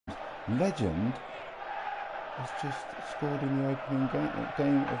legend has just scored in the opening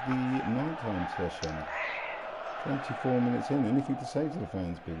game of the night-time session. 24 minutes in. Anything to say to the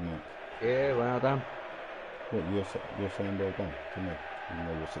fans, Big Mac? Yeah, well done. What, you're saying well done to me, even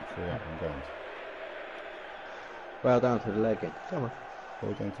though you're 6-3 up on games? Well done to the legend. Come on.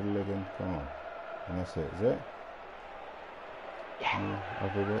 Well done to the legend. Come on. And that's it, is it? Yeah.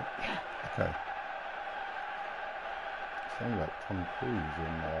 Over it? Yeah. Okay. Sound like Tom Cruise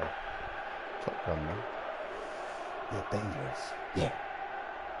in Top Gun, though. They're dangerous. Yeah.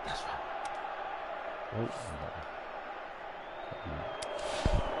 That's right. Oh,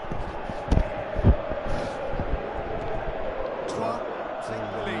 take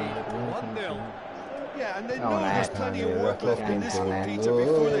the lead, 1-0. Yeah, and they know there's plenty of work left in this one, Peter,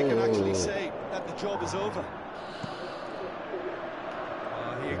 before they can actually say that the job is over.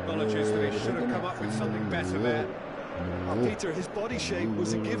 He acknowledges that he should have come up with something better there. Peter, his body shape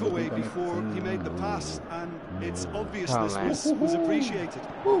was a giveaway before he made the pass, and its obviousness was appreciated.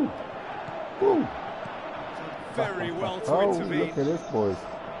 Very well through to me. Look at this, boys.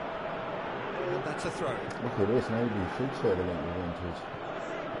 And that's a throw. Look at this. Maybe you should share the link with Vintage.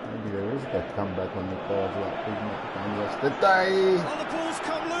 Maybe there is a comeback on the cards like Big Mac done yesterday. Oh, the balls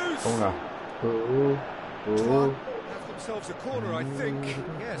come loose. Have themselves a corner, I think.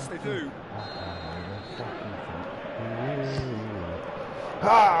 Yes, they do. They've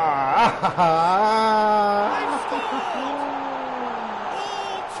scored!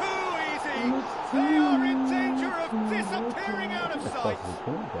 All too easy. They are in danger of disappearing out of sight.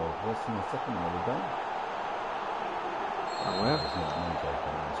 What's in the second one of the game? Oh, well.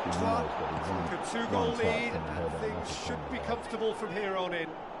 A 2-goal lead, and things should be comfortable from here on in.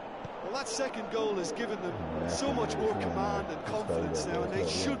 Well, that second goal has given them so much more command and confidence now, and they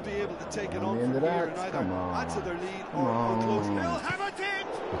should be able to take it on from here and either add to their lead or close. They'll have it in!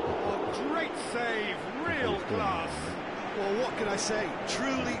 Oh, great save, real class. Well, what can I say?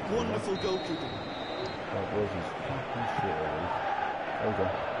 Truly wonderful goalkeeping. That was his fucking shit, and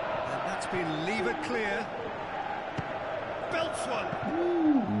that's been leave it clear. Belts one.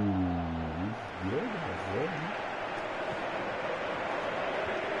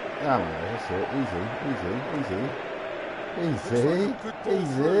 Oh, that's it. Easy.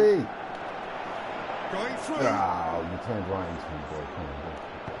 Going through. Oh, you turned right into him, boy. Come on.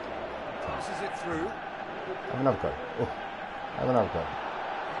 Passes it through. Have another go. Have another go.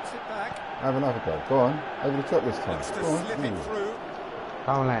 Gets it back. Have another go. Go on. Over the top this time. Looks to slip it through.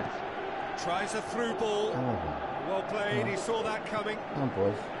 Come on, lads. Tries a through ball. Well played. He saw that coming. Come on,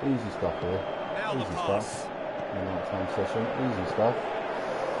 boys. Easy stuff here. Now the pass. In the night-time session. Easy stuff.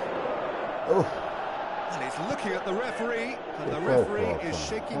 Oh. And he's looking at the referee, and the referee is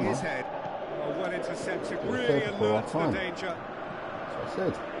shaking his head. Well intercepted, really alert to the danger. That's what I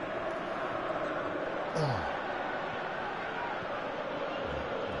said.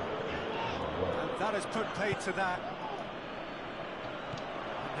 And that has put paid to that.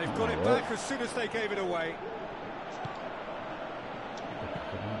 They've got it back as soon as they gave it away.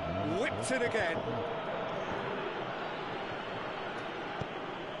 Whipped it again.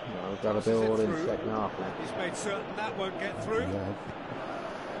 We've got to build in the second half, lads. He's made certain that won't get through.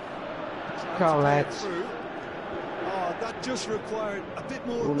 Come on, lads. Oh, that just required a bit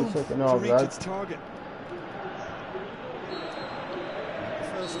more oomph to reach its target. The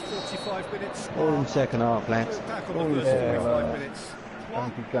first 45 minutes. All in the second half, lads. Back on the first 45 minutes.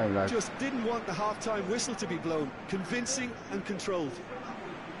 Good game, lads. Just didn't want the half-time whistle to be blown. Convincing and controlled.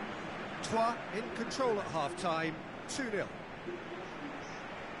 Troyes in control at half-time. 2-0.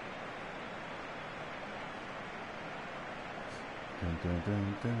 Dun, dun, dun,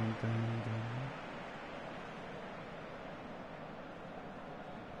 dun, dun, dun.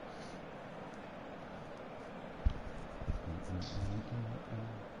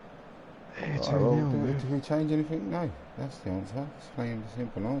 Did we change anything? No. That's the answer. The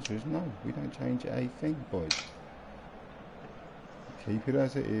simple answer is no. We don't change a thing, boys. Keep it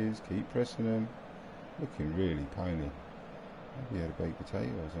as it is. Keep pressing them. Looking really pony. Maybe you had a baked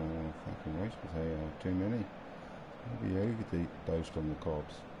potatoes or a fucking roast potato. Too many. Maybe overdosed on the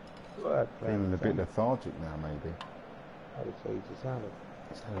cobs. Well, feeling a bit lethargic now, maybe. I would say it's salad.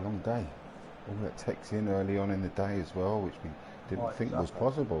 It's had a long day. All that text in early on in the day as well, which we didn't think was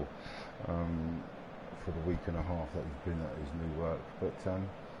possible for the week and a half that he's been at his new work. But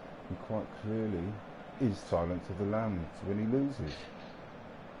he quite clearly is Silence of the Lambs when he loses.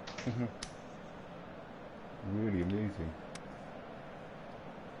 Really amusing.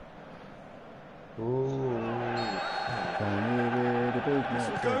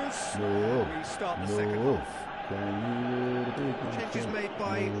 Whistle goes. We start the second half. Changes made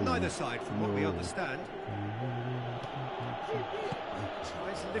by neither side, from what we understand.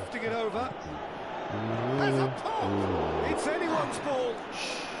 Tries lifting it over. Has a pop! It's anyone's ball.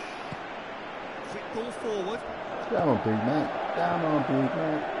 Quick ball forward. Come on, Big Mac. Come on, Big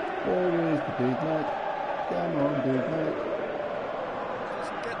Mac. Where is the Big Mac? Come on, Big Mac.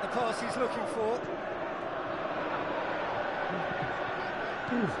 Doesn't get the pass he's looking for.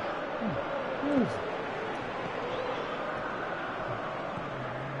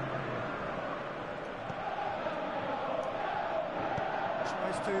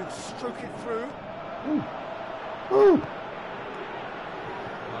 Tries to stroke it through.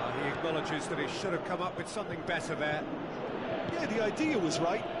 He acknowledges that he should have come up with something better there. Yeah, the idea was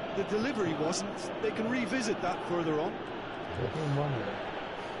right. The delivery wasn't. They can revisit that further on.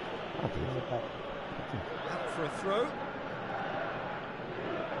 Out for a throw.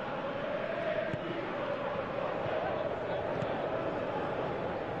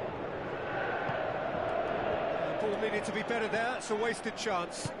 The ball needed to be better there. It's a wasted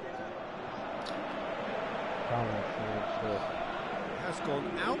chance. Has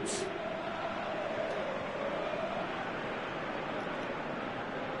gone out.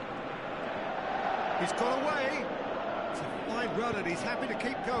 He's got away. It's a fine run and he's happy to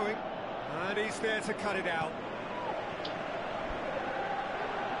keep going. And he's there to cut it out.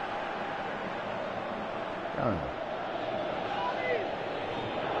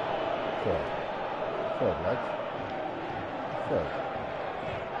 Third, lads. Third.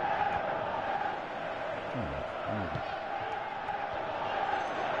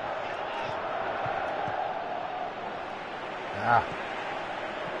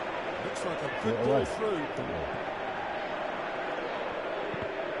 Looks like a good ball through.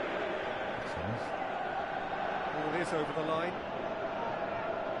 Ball is over the line.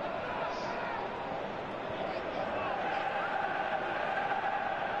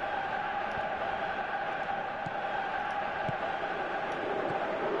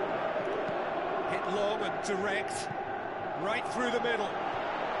 Hit long and direct. Right through the middle.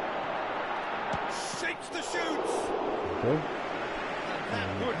 Shakes the shoots. Okay.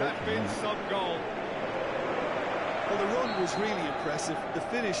 That would have been some goal. Well, the run was really impressive. The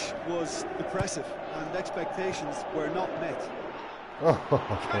finish was impressive, and expectations were not met.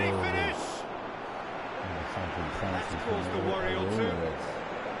 Can he finish? That's caused a worry or two.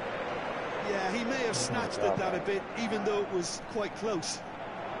 Yeah, he may have snatched at that a bit, even though it was quite close.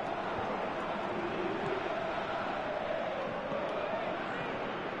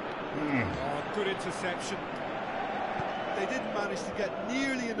 Oh, good interception. They didn't manage to get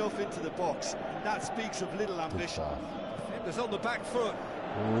nearly enough into the box, and that speaks of little ambition. Defenders on the back foot.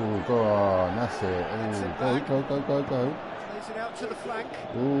 Oh, go on, that's it. Ooh, go. Plays it out to the flank.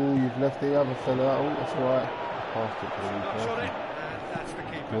 Oh, you've left the other fella. Oh, that's all right. Passed it to the Not shot it, and that's the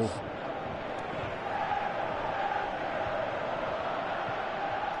keeper's.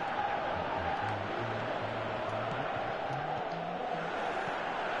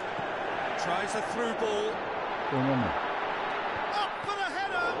 Tries a through ball. Up for the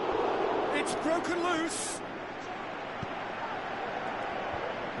header. It's broken loose.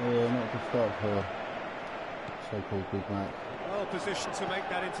 Yeah, not a good start for so-called Big Mac. Well positioned to make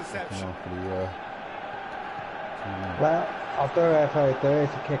that interception. Well, although there is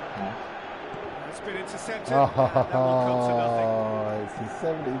a kick now. It's been intercepted. That will come to nothing. It's the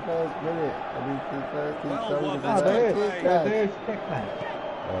 71st minute. Well won, There is a kick now.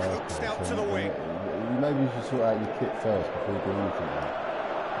 Coaxed out to the wing. Maybe you should sort out your kit first before you do anything like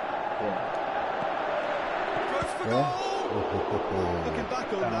that. Goes for goal. Looking back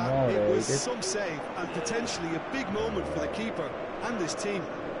on that, it was some save and potentially a big moment for the keeper and his team.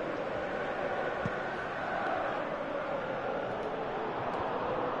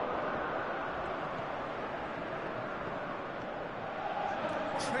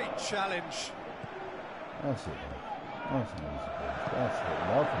 Great challenge. That's it. That's an easy ball. That's it.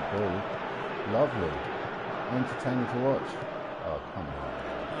 Lovely ball. Lovely. Entertaining to watch. Oh, come on.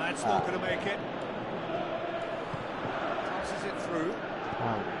 That's not going to make it. Passes it through.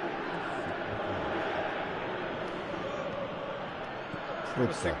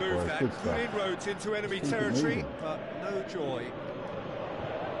 Promising move that. Good inroads into enemy territory, but no joy.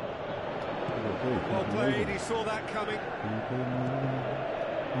 Well played, he saw that coming.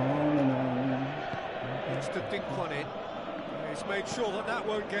 Needs to dink one in. He's made sure that that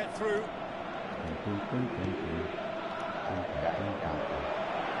won't get through.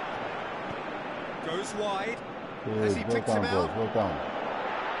 Goes wide. As he picks him out. Well done.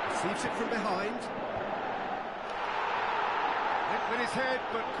 Receives it from behind. Hit with his head,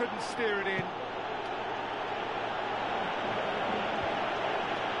 but couldn't steer it in.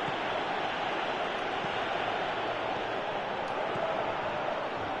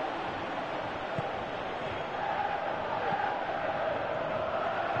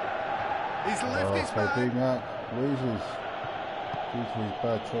 He's left his So back. BMAC loses due to his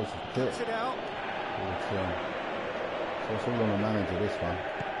bad choice of kit. Gets it out. So it's all on the manager, this one.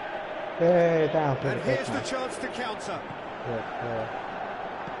 Yeah, down for And the here's kick, the man. chance to counter.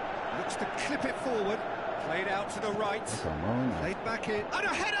 Looks to clip it forward. Played out to the right. That's all right. Played back in. And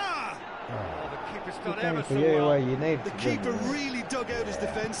a header! Oh, the keeper's done Good ever game so for you, well. where you need The to keeper win. really dug out his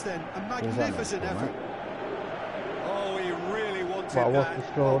defence then. A magnificent effort. Oh, he really wanted Well, that. what's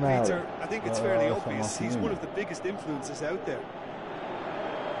the score now? Peter, I think it's fairly that's obvious. what I'm He's one saying. of the biggest influences out there.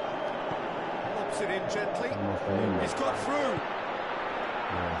 Lobs it in gently. Almost the end. He's got through. Yeah.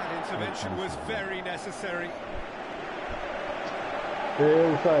 That intervention was very necessary. They're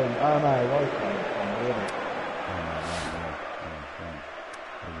all saying, oh no, right side, really.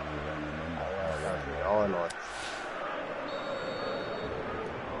 Highlights.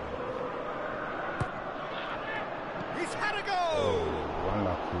 He's had a go!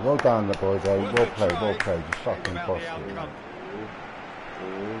 Unlucky. Well done, the boys. Well Worth a played, try. well played. Just Think fucking about bossed the it. outcome.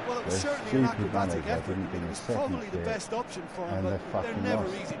 Well, it was They're certainly an stupid acrobatic manager, effort. didn't give It him was a second probably the fit, best option for him, and but they're they're fucking never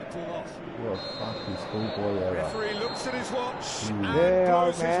lost. easy to pull off. What a fucking schoolboy error. Referee looks at his watch and Yeah, blows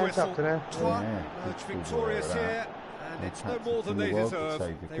old his man, whistle. up to there. Trois Yeah, emerge good victorious football, here, and No it's no tactics more in than the they world to deserve. save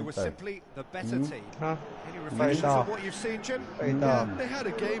it, They could were they? simply the better Hmm? team. Huh? Any reflections dark. on what you've seen, Jim? Very Yeah, dark. they had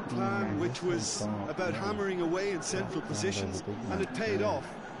a game plan which was about hammering away in central positions, and it paid off.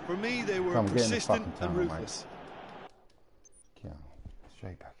 For me, they were Come, get in the persistent fucking and tunnel, mate. ruthless. Yeah,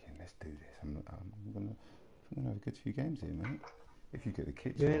 straight back in. Let's do this. I'm gonna have a good few games here, mate. If you get the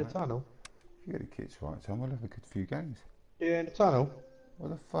kits You're right. in the tunnel? If you get the kits right, Tom, we'll have a good few games. You're in the tunnel?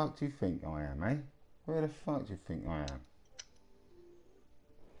 What the fuck do you think I am, eh? Where the fuck do you think I am?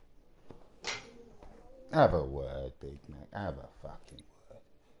 Have a word, Big Mac. Have a fucking word.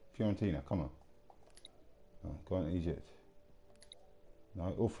 Fiorentina, come on. Oh, go on to Egypt.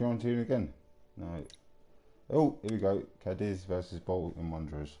 No. Oh, Fiorentina again. No. Oh, here we go. Cadiz versus Bolton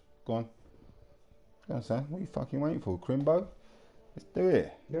Wanderers. Go on. Go on, son. What are you fucking waiting for? Crimbo? Let's do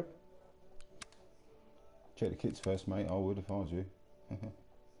it. Yep. Check the kits first, mate. I would if I was you.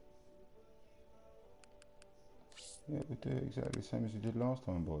 Yeah, we'll do it exactly the same as we did last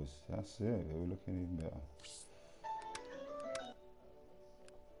time, boys. That's it. We're looking even better.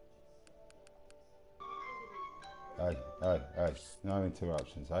 Hey. No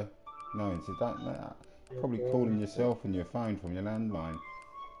interruptions, eh? No interruptions. Probably calling yourself on your phone from your landline.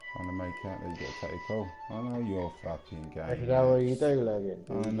 Trying to make out that you got to take a call. I know your fucking game. Is that what you do, Logan?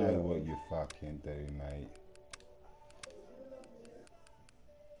 I know what you fucking do, mate.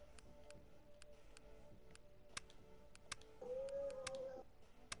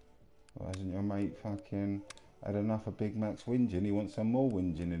 Well, hasn't your mate fucking had enough of Big Mac's whinging? He wants some more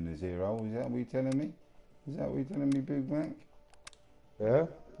whinging in the zero. Is that what you're telling me? Is that what you're telling me, Big Mac? Yeah?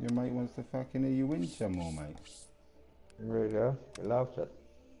 Your mate wants to fucking hear you whinge some more, mate. Really, yeah? He loves it.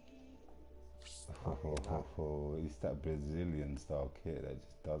 It's that Brazilian style kit that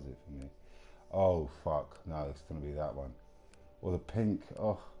just does it for me. Oh fuck, no, it's gonna be that one. Or the pink.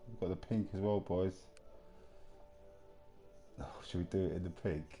 Oh, we've got the pink as well, boys. Oh, should we do it in the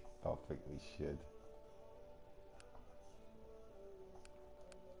pink? I think we should.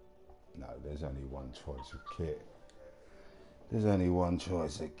 No, there's only one choice of kit. There's only one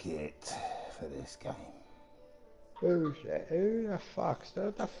choice of kit for this game. Who's that? Who the fuck's that?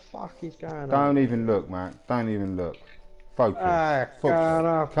 What the fuck is going on? Don't even look, Matt. Don't even look. Focus. Ah, Football. going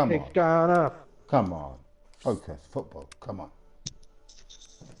up. Come It's on. going up. Come on. Focus. Football. Come on.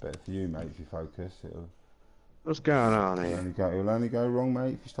 Better for you, mate, if you focus. What's going on It'll only go wrong,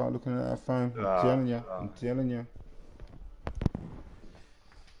 mate, if you start looking at that phone. I'm telling you. I'm telling you.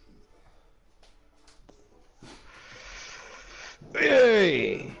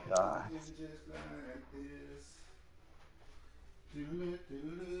 Hey!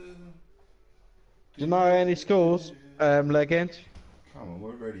 Do you know any schools, Legend? Come on,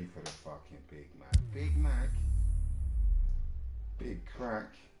 we're ready for the fucking Big Mac. Big Mac. Big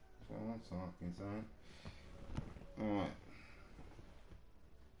crack. That's what I'm talking, son. Alright.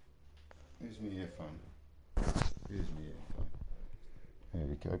 Here's my earphone. Here's my earphone. There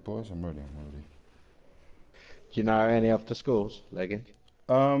we go, boys. I'm ready. Do you know any of the schools, Legend?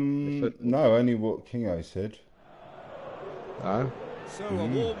 No, only what Kingo said. No? So a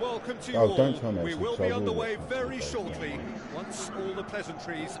warm welcome to you Oh, all. don't tell me We actually, will so I be will underway watch very it, shortly once all the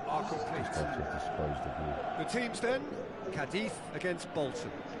pleasantries are complete. I've just disposed of you. The teams then, Cadiz against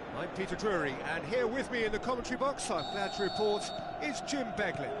Bolton. I'm Peter Drury, and here with me in the commentary box, I'm glad to report, is Jim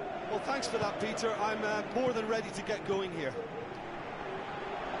Beglin. Well, thanks for that, Peter. I'm more than ready to get going here.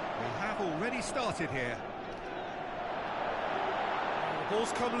 We have already started here.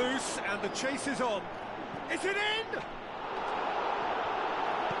 Ball's come loose and the chase is on. Is it in?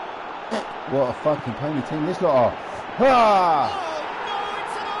 What a fucking pony team this lot are. Ah! Oh no,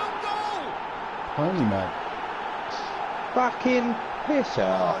 it's an own goal! Pony man. Fucking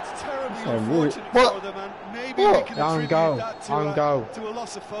pisser. Oh, it's terribly So unfortunate what? for them, and maybe we can On attribute goal. that On goal. to a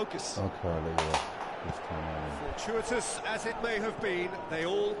loss of focus. Okay, look at that. This time around. Fortuitous as it may have been, they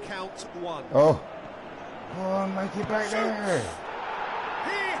all count one. Oh. Oh, make it back there. He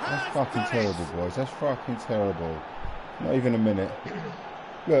That's has fucking done terrible, it. boys. That's fucking terrible. Not even a minute.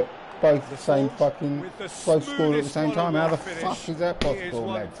 Look, both the same Default fucking, with the both scored at the smoothest same time. How the finish. fuck is that He is possible,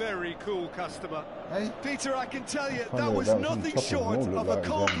 one lads? very cool customer. Hey? Peter, I can tell you, I that know was that was on nothing top of short them all, of looked a like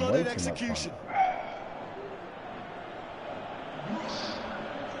he was having way cold-blooded too much fun. execution.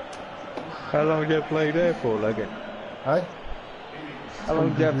 How long did you play there for, Logan? Hey? How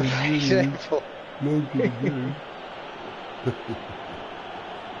long did you play there for? Look at you.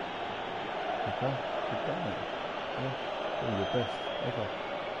 Okay, you've done it. Yeah, you're the best ever.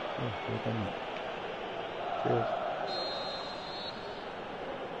 Yeah, you've done it. Cheers.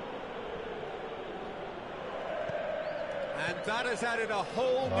 And that has added a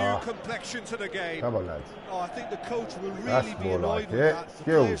whole new complexion to the game. Come on, lads. Oh, I think the coach will really That's be more annoyed like with it. that. The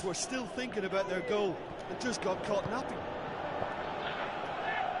Skills. players were still thinking about their goal and just got caught napping.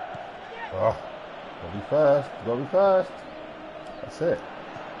 Oh, gotta be first. Gotta be first. That's it.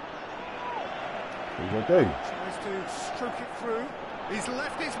 What are you gonna do? Tries to stroke it through. He's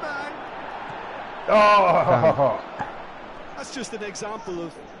left his man. Oh! That's just an example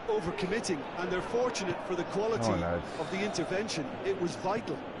of overcommitting, and they're fortunate for the quality Come on, lads. of the intervention. It was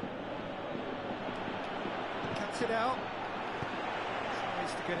vital. Cuts it out.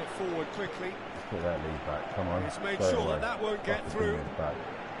 Tries to get it forward quickly. Put that lead back. Come on. He's made straight sure away. that that won't get Fucking through. bring it back.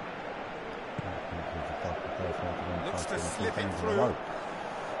 Looks to slip it in a through. row.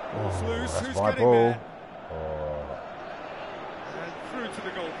 Ball's loose. That's Who's my getting ball. there? Oh. And through to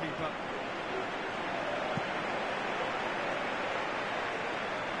the goalkeeper.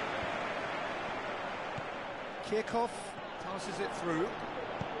 Kirchhoff passes it through.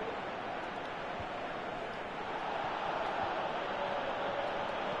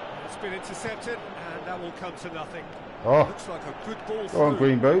 It's been intercepted, and that will come to nothing. Oh. Looks like a good ball Go on, through.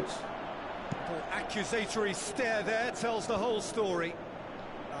 green boots. Little accusatory stare there tells the whole story.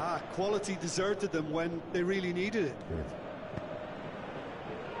 Quality deserted them when they really needed it. Good.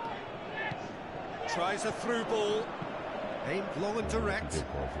 Tries a through ball. Aimed long and direct. Good,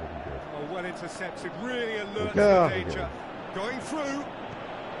 boys. Looking good. Oh, well intercepted. Really alert Yeah. to the danger. Going through.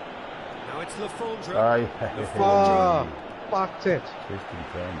 Now it's Lafondra. Aye. Ah, fucked it. Twisting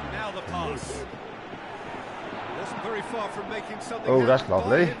turn. Now the pass. Wasn't very far from making something Oh, that's happen by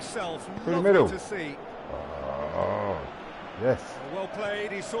lovely. himself. Through the Lovely middle. to see. Oh, yes. Well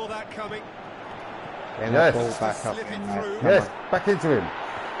played. He saw that coming. Then Yes. the ball back up. Slip it mate. through. Come Yes, on. back into him.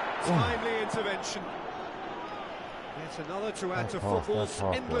 Timely intervention. Yet another to add to That's half, football's that's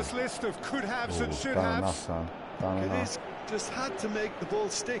halfway. endless list of could-haves and Oh, done enough, should-haves. son. Done It enough. is just had to make the ball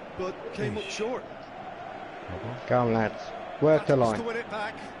stick, but came up short. Come on, lads. Work the Battles to line. win it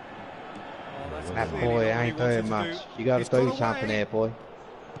back. Oh, that's That clearly boy not what he ain't wanted doing to much. do. You got He's to do got something away. here, boy.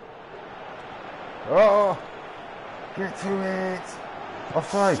 Oh, get to it.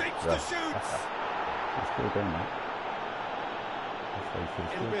 Offside. Shapes the shoots. It's still done that. That's what he should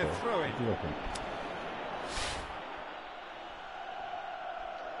have It'll be a scored for. throw-in. What do you reckon?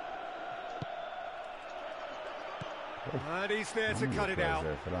 And he's there to cut it out.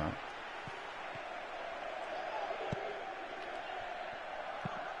 There for that.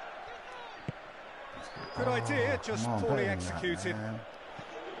 Good idea, just Come on, poorly better than that, executed. man.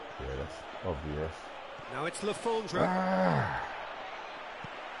 Yeah, that's obvious. Now it's Lafondra. Ah.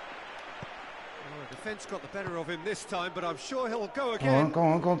 Oh, the defence got the better of him this time, but I'm sure he'll go Go on, again. go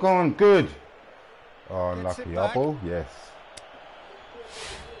on, go on, go on. Good. Oh, Gets it lucky back. apple. Yes.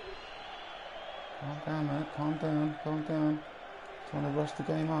 Calm down, mate. Calm down. Calm down. Trying to rush the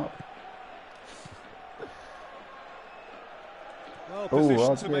game up. Well Oh, positioned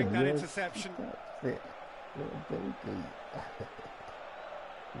that's to make good, that yes. interception. That's it. Little baby.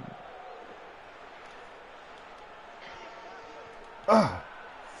 Ah.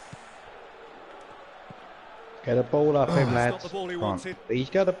 Get a ball up him, That's not lads. the ball he Come on. wanted. He's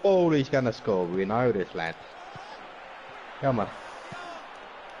got a ball, he's going to score. We know this, lads. Come on.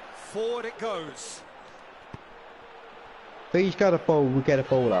 Forward it goes. If he's got a ball, we get a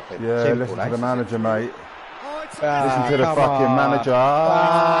ball up him. Yeah, Simple, listen to the lads. manager, mate. Oh, it's Ah, Listen to the come fucking on. manager.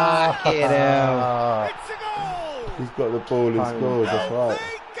 Get out. It's a goal! He's got the ball, he Fine. scores, that's And right.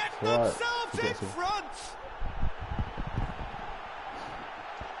 they get That's right. themselves He in gets it. front.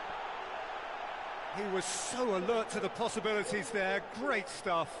 He was so alert to the possibilities there. Great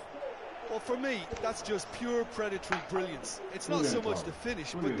stuff. Well, for me, that's just pure predatory brilliance. It's not so much the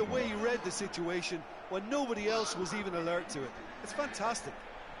finish, but the way he read the situation when nobody else was even alert to it. It's fantastic.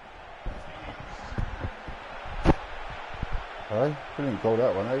 Hey, brilliant goal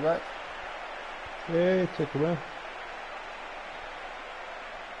that one, eh, back? Yeah, it took a while.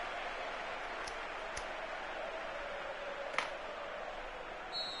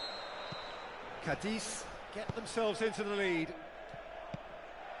 Cadiz get themselves into the lead.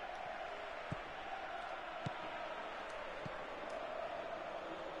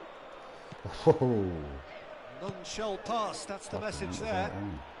 Oh. None shall pass, that's the message there.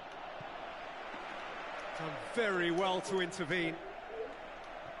 Done very well to intervene.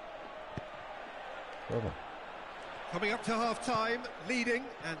 Brother. Coming up to half-time, leading,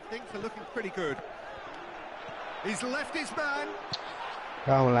 and things are looking pretty good. He's left his man.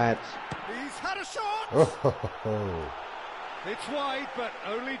 Come on, lads. He's had a shot. Oh. It's wide, but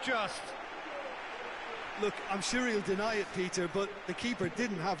only just. Look, I'm sure he'll deny it, Peter, but the keeper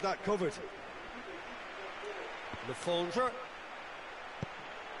didn't have that covered. Lafondra.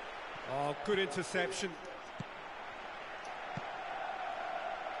 Oh, good interception.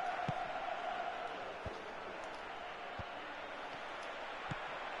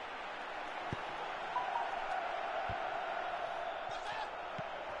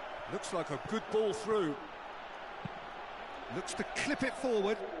 Looks like a good ball through. Looks to clip it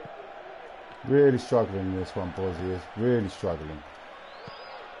forward. Really struggling this one, boys. He is really struggling.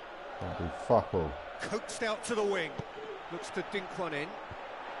 That'd be fuck all. Coaxed out to the wing. Looks to dink one in.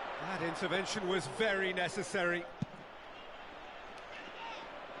 That intervention was very necessary.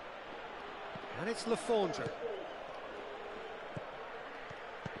 And it's Lafondra.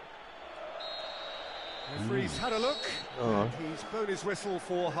 Referee's had a look. And he's blown his whistle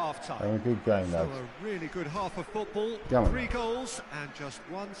for half-time. A good game, So lads. a really good half of football. 3 goals and just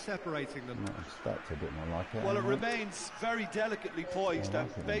 1 separating them. That's a bit more like it. Well, it remains very delicately poised, and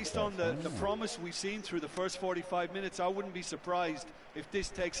based on the promise we've seen through the first 45 minutes, I wouldn't be surprised if this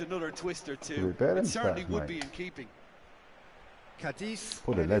takes another twist or two. It certainly would be in keeping. Cadiz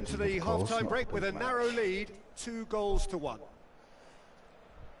Put a head into legend, the of course, half-time not break a with a big narrow match. lead, 2 goals to 1.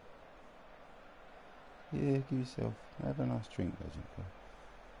 Yeah, give yourself. Have a nice drink, legend.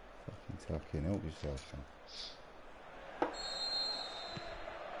 Fucking tuck in, help yourself, son.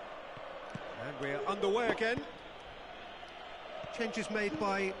 And we're underway again. Changes made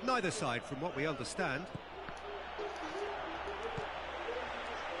by neither side from what we understand.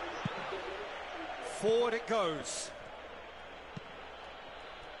 Forward it goes.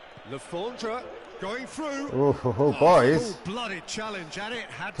 Lafondra going through. Oh, boys. Full-blooded challenge, and it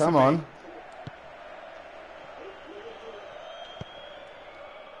had Come to be. on.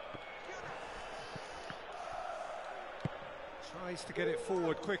 Tries to get it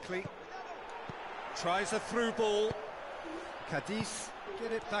forward quickly. Tries a through ball. Cadiz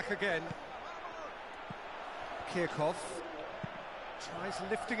get it back again. Kirchhoff tries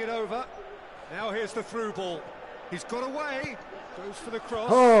lifting it over. Now here's the through ball. He's got away. Goes for the cross.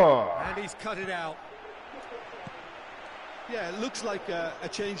 Oh. And he's cut it out. Yeah, it looks like a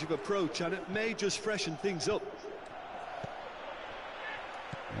change of approach, and it may just freshen things up.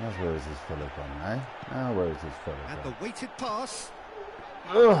 Now where is this fella gone, eh? Now where is this fella And gone? the weighted pass.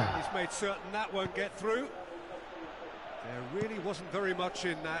 Ugh. He's made certain that won't get through. There really wasn't very much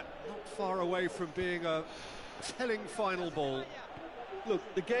in that. Not far away from being a telling final ball. Look,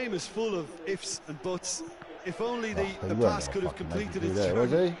 the game is full of ifs and buts. If only the He weren't pass gonna could have fucking make completed it its there, was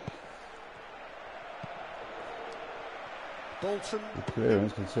journey. he? Bolton Good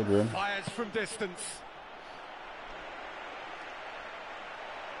clearance, considering. fires from distance.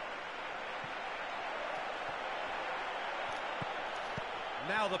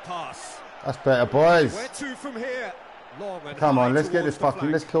 Now the pass. That's better, boys. Where to from here? Long and Come high on, let's get this towards the fucking.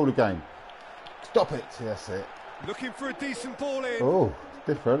 flank. Let's kill the game. Stop it. That's it. Looking for a decent ball in. Oh,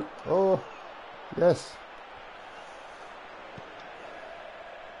 different. Oh, yes.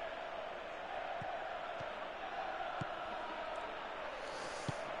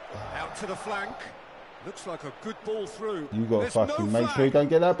 Out to the flank. Looks like a good ball through. You got to There's fucking no make sure you flag. don't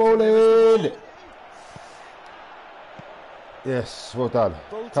get that ball in. Yes, well done.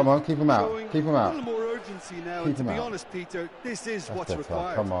 Bolton Come on, keep him out. showing Keep him A out. little more urgency now, Keep and to him be out. honest, Peter, this is That's what's better.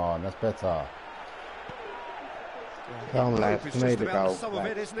 required. Come on, that's better. Come on, lads. It's We just need the about goal. the sum of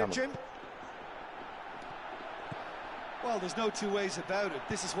it, isn't it, Jim? Well, there's no two ways about it.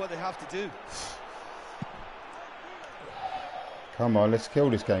 This is what they have to do. Come on, let's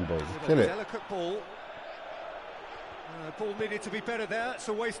kill this game, boys. With Kill a it. delicate ball. Ball needed to be better there. It's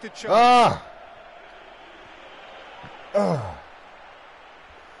a wasted shot. Ah! And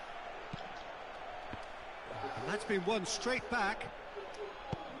that's been won straight back.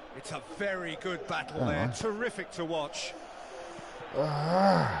 It's a very good battle there. Terrific to watch.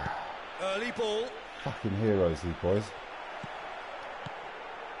 Early ball. Fucking heroes, these boys.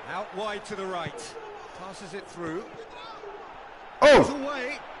 Out wide to the right. Passes it through. Oh! It's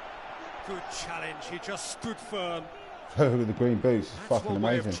away. Good challenge. He just stood firm. Look at the green boots. It's That's fucking one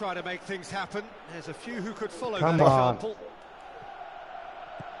way amazing. of trying to make things happen. There's a few who could follow Come that on. example.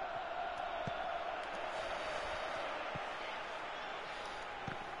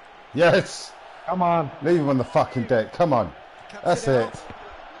 Yes! Come on. Leave him on the fucking deck. Come on. That's it it. out.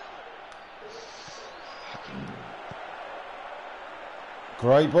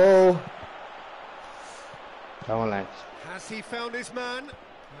 Great ball. Come on, lads. Has he found his man?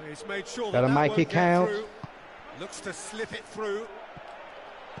 He's made sure Gotta that make won't it get count. through. Looks to slip it through.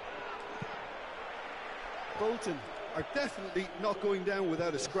 Bolton are definitely not going down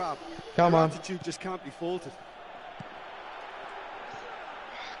without a scrap. Come Their on. attitude just can't be faulted.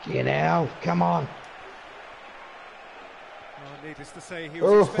 Get out. Come on. Oh, needless to say, he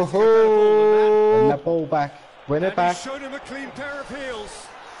was expecting a better ball than Bring Oh, that ball back. Win that. it And back. he showed him a clean pair of heels.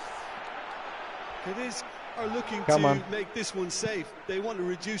 Cadiz are looking Come to on. make this one safe. They want to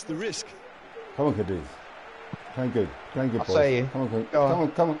reduce the risk. come on, Cadiz. Playing good. Playing good, I'll boys. say you. Come on, come Go on.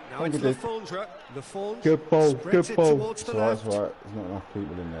 on, come on. Now Come on, it's Cadiz. Lafondra. Lafondra Good ball, spreads good it ball. towards It's the alright, left. it's alright. There's not enough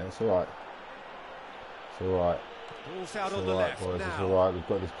people in there. It's alright. It's alright. Ball's out It's on the alright, left boys. It's now. alright. We've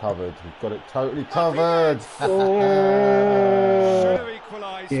got this covered. We've got it totally covered. Should have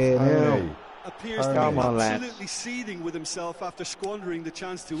equalised. Get out. Tony. Appears to Come be on, lads. absolutely seething with himself after squandering the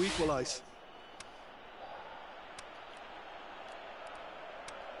chance to equalise.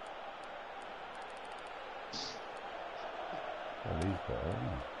 Oh, he's better, isn't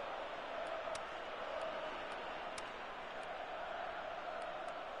he?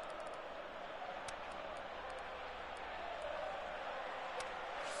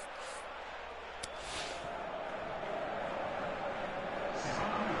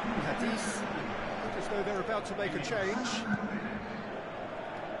 Cadiz look as though they're about to make a change.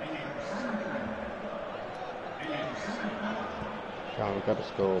 Come on, we've got to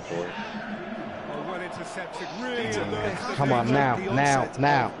score, boys. Oh, well intercepted. Really alert. Come on, now, The now, onset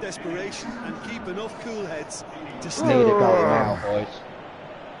now. of desperation and keep enough cool heads to Need stay. a goal now, boys.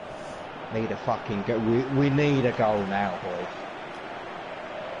 Need a fucking go. We need a goal now, boys.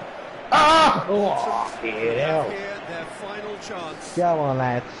 Ah! Oh, get out. Here, their final chance. Go on,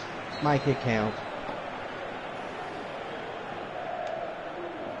 lads. Make it count.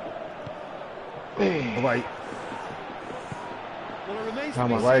 Wait. Well, it remains Come to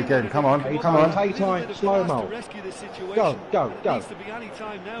be on. seen Away again, whether come they on, can come muster on. a Take little time, bit of slow class mo. to rescue the situation. Go, go, It go. needs to be any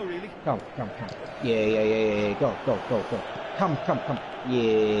time now, really. Come. Yeah. Go. Come.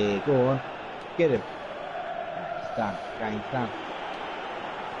 Yeah, go on. Get him. It's done.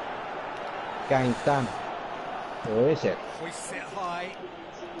 Game's done. Or is it? Hoists it high.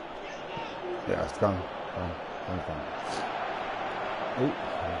 Yeah, it's gone. Ooh.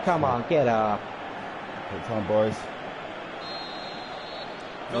 Come on, get up. Take time, boys.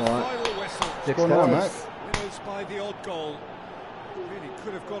 The All right. final whistle. Six Go on now, goals. Mac. Winners by the odd goal. Really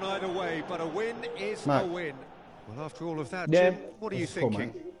could have gone either way, but a win is Mac. a win. Well, after all of that, Yeah. Jim, what are you That's cool,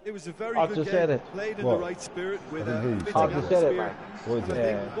 thinking? mate. It was a very I good just game, said it. played in What? the right spirit with I a didn't hear you. bit I of just said it, atmosphere. mate. What is And I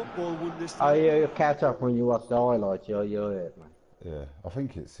it? think football won this I time. you catch up when you watch the highlights. You're it, man. Yeah, I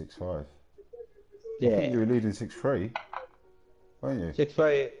think it's 6-5. I think Yeah. you were leading 6-3, weren't you?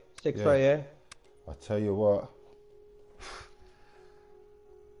 6-3, yeah. I tell you what.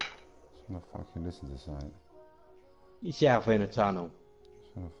 I'm gonna fucking listen to something. Yourself in a tunnel.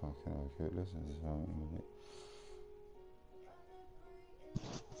 I'm gonna fucking have a quick listen to something.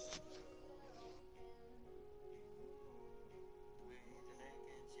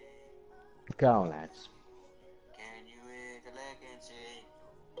 Go on, lads. Can you wiggle again, see?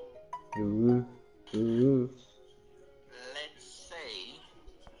 Ooh. Let's see.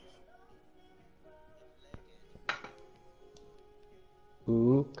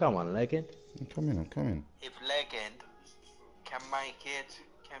 Ooh. Come on, Legend. I'm coming. If Legend can make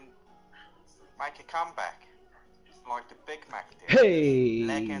a comeback like the Big Mac did, Hey.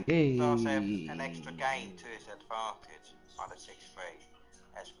 Legend Hey. does have an extra gain to his advantage on a 6-3,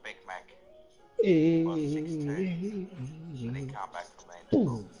 as Big Mac was 6-2 when he came back from the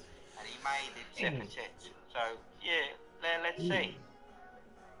interval, and he made it 7-6. So yeah, let's see.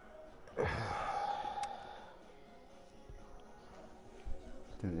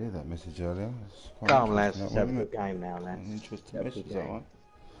 Didn't hear that message earlier. It's quite Come on, lads. interesting, Let's that have a one, good game now, lads. isn't it? Interesting Have a message, good that game. one.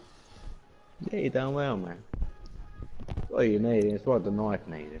 Yeah, you done well, man. What you need, it's what the knife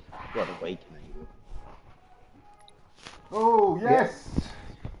needed. It's what the weak needed. Oh, yes! Yeah.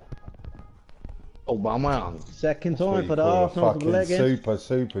 Oh, man. Second time for the Arsenal to leg in.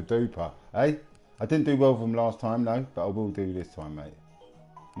 Super duper. Hey? I didn't do well with them last time, no, but I will do this time, mate.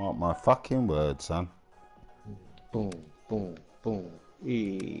 Mark my fucking words, son. Boom, boom, boom.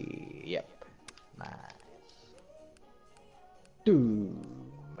 Yep. Nice.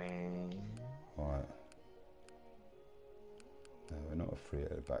 Man. Right. No, we're not a free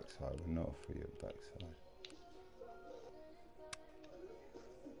at the backside. We're not a free at the backside.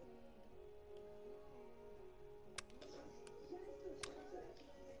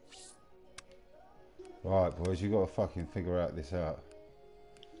 Right, boys, you got to fucking figure out this out.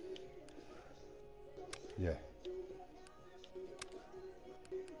 Yeah.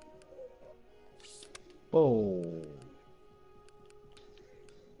 Oh.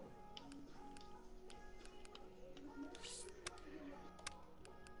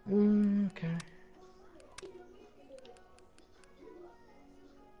 Okay.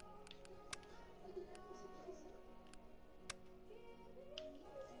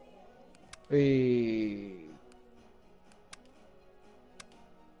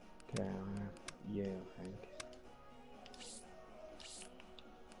 Yeah, I think.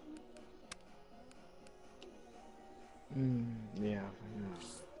 Yeah, I think.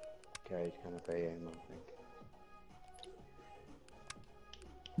 Okay, it's gonna be him, I think.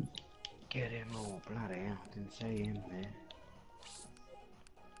 Get him all, bloody hell, didn't see him there.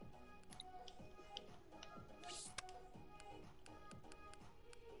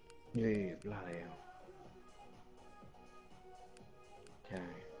 Yeah, bloody hell. Okay.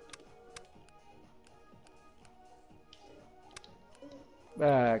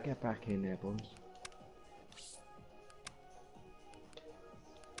 Get back in there, boys.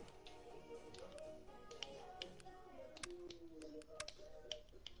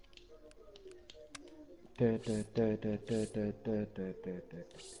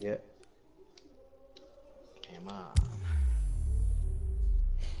 Yeah. Come on.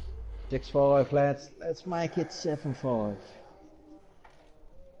 6-5, lads. Let's make it 7-5.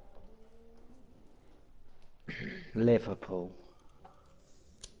 Liverpool.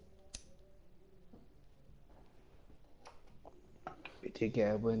 We did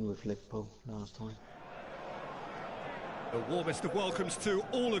get a win with Liverpool last time. The warmest of welcomes to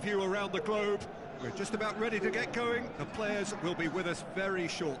all of you around the globe. We're just about ready to get going. The players will be with us very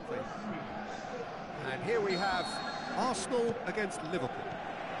shortly. And here we have Arsenal against Liverpool.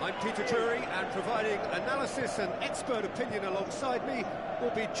 I'm Peter Drury, and providing analysis and expert opinion alongside me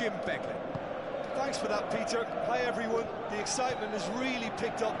will be Jim Beckley. Thanks for that, Peter. Hi, everyone. The excitement has really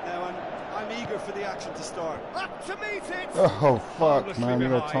picked up now, and I'm eager for the action to start. Up to meet it! Oh, fuck, man, we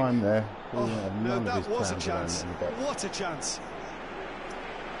had time there. Oh, no, that was a chance. What a chance.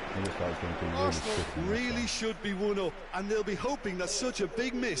 Arsenal really should be 1-up, and they'll be hoping that such a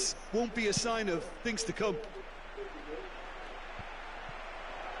big miss won't be a sign of things to come.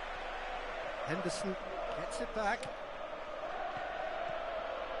 Henderson gets it back.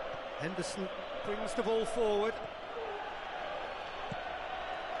 Henderson brings the ball forward.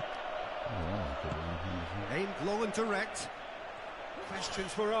 Aimed long and direct.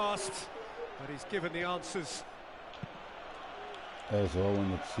 Questions were asked, but he's given the answers. There's all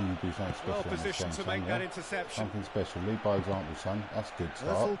when you see you do something special. Well positioned to make that interception. Something special. Lead by example, son. That's good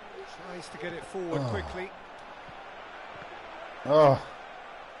start. Ozil tries to get it forward quickly. Oh.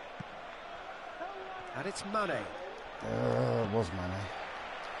 And it's Mane. It was Mane.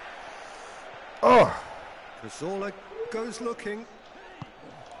 Oh! Cazorla goes looking.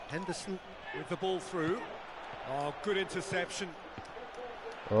 Henderson with the ball through. Oh, good interception.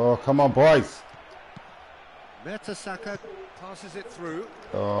 Oh, come on, boys. Mertesacker passes it through.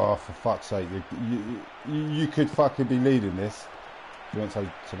 Oh, for fuck's sake. You could fucking be leading this. You won't take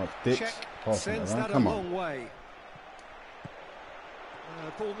so much dicks. Sends that a long way.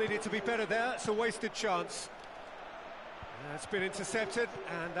 Ball needed to be better there. It's a wasted chance. It's been intercepted,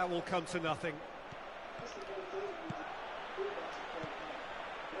 and that will come to nothing.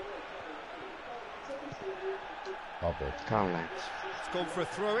 Come on. It's gone for a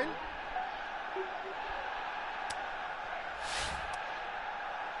throw-in.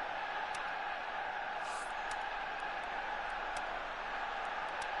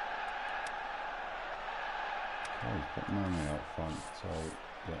 Oh, he's got Mane out front, so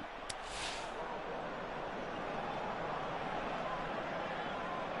yeah.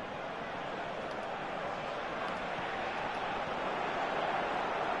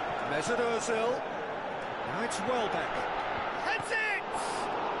 Mesut Ozil. Now it's Welbeck. Heads it!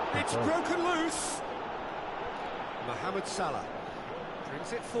 It's broken loose. Mohamed Salah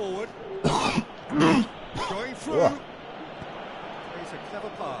brings it forward. Going through. Plays a clever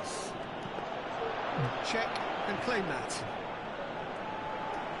pass. Check and claim that.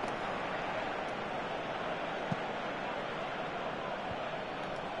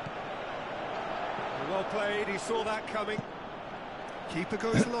 Well played, he saw that coming. Keeper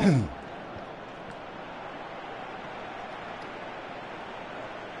goes long.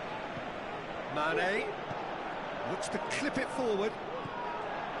 Mane looks to clip it forward.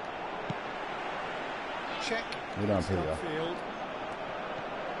 Check. Field.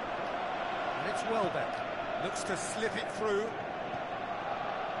 And it's Welbeck. Looks to slip it through.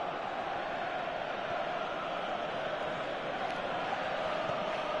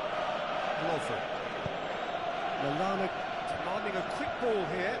 Lawford. Lallana demanding a quick ball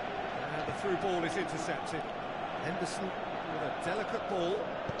here. And the through ball is intercepted. Henderson with a delicate ball.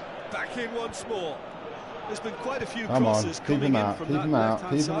 Back in once more. There's been quite a few crosses coming in from that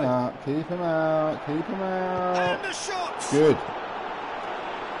left-hand side. Keep him out. And the shot! Good.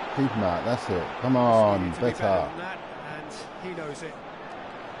 Keep him out, that's it. Come on, better. And he knows it.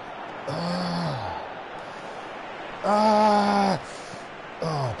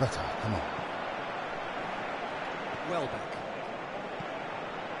 Oh, better, come on. Welbeck.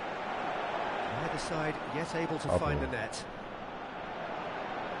 Neither side yet able to find the net.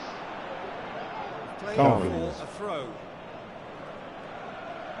 Playing for a throw.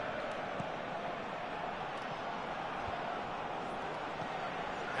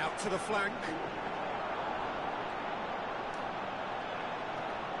 Out to the flank.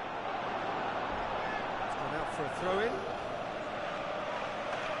 It's gone out for a throw-in.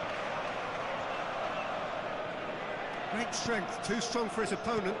 Great strength, too strong for his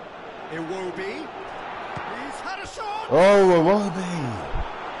opponent. Iwobi. He's had a shot! Oh, Iwobi!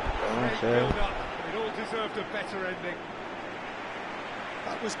 Great build-up. It all deserved a better ending.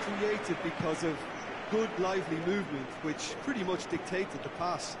 That was created because of good, lively movement, which pretty much dictated the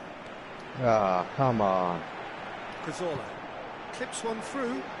pass. Ah, come on. Cazorla clips one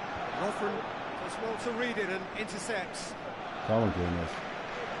through. Lovren does well to read it and intercepts. Come on, doing this.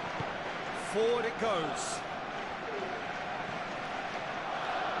 Forward it goes.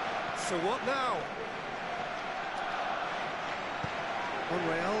 So what now?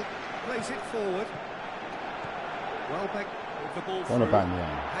 Monreal plays it forward. Welbeck with the ball through.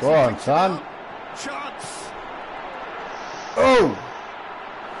 Go on, son. Chance. Oh!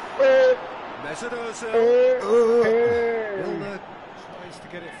 Mesut Ozil. Milner tries to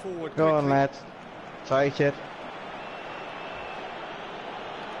get it forward. Go on, lads. Take it.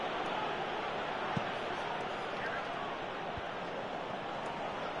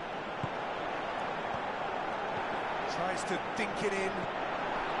 Tries to dink it in.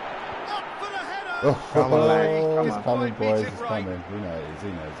 Up for the header! Oh, come on, lads. It's coming, boys. It's coming. He knows it. He's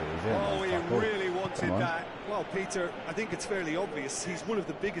in. Oh, he really wanted that. Well, Peter, I think it's fairly obvious. He's one of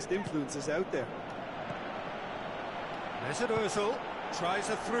the biggest influences out there. Mesut Ozil tries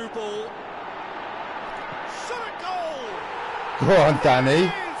a through ball. Shot a goal! Go on,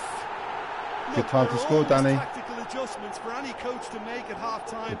 Danny. Good time to score, Danny. Tactical adjustments for any coach to make at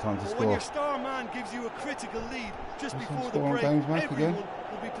half-time. Good time to score. When your star man gives you a critical lead just before the break, everyone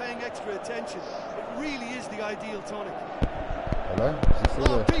will be paying extra attention. It really is the ideal tonic. Hello?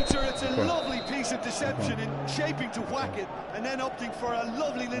 Oh, Peter, it's a lovely piece of deception in shaping to whack it and then opting for a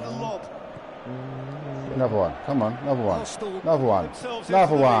lovely little lob. Another one. Come on, another one. Another one.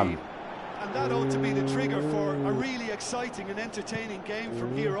 Another one. And that ought to be the trigger for a really exciting and entertaining game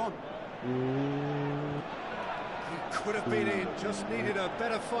from here on. He could have been in, just needed a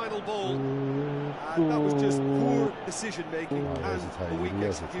better final ball. And that was just poor decision-making and a weak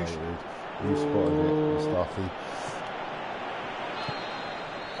execution. You spotted it, Mustafi.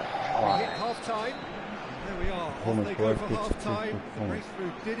 We hit half-time. There we are. Off they go for half-time. The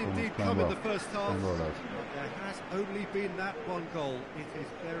breakthrough did indeed come in the first half. There has only been that one goal. It is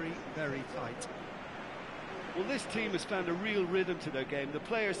very, very tight. Well, this team has found a real rhythm to their game. The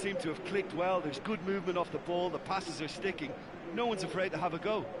players seem to have clicked well. There's good movement off the ball. The passes are sticking. No one's afraid to have a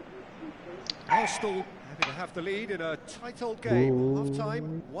go. Arsenal happy to have the lead in a tight old game.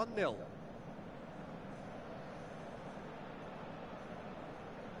 Half-time, 1-0.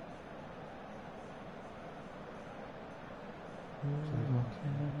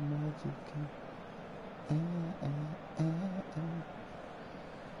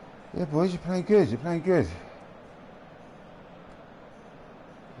 Yeah, boys, you're playing good. You're playing good.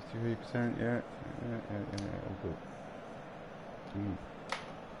 53%, yeah, all good.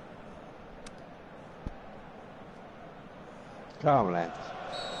 Come on, lads.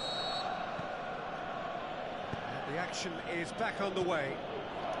 The The action is back underway.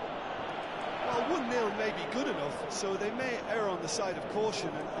 Well, 1-0 may be good enough, so they may err on the side of caution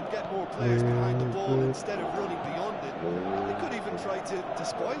and get more players behind the ball instead of running beyond it. They could even try to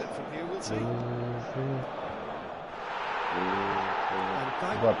spoil it from here, we'll see.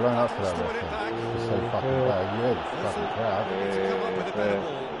 Got blown up for that referee. It's so fucking bad. Yeah, it's fucking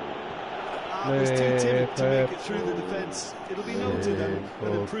crowd. Was too timid to make it through the defence. It'll be noted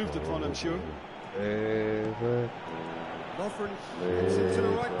and improved upon, I'm sure. Lovren gets into the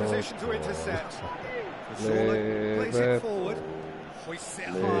right position to intercept. Cazorla plays it forward. Hoists it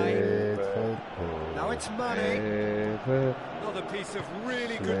high. Now it's Mane. Another piece of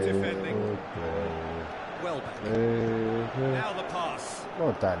really good defending. Welbeck. Now the pass.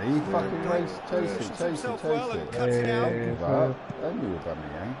 Oh, Danny, fucking chase it. Well and cuts it out. Don't do it, Danny,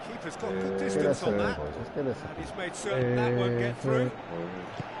 eh? Keeper's got good distance on that. And he's made certain that won't get through.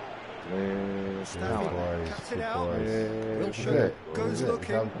 Staffy cuts it out. Wilshere goes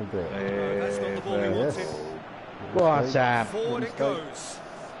looking. No, that's not the ball he wanted. Go on, Sam. Forward it goes.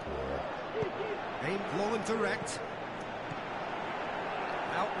 Aimed long and direct.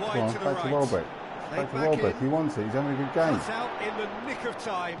 Out wide to the right. Back to Welbeck. He wants it. He's having a good game. Cuts out in the nick of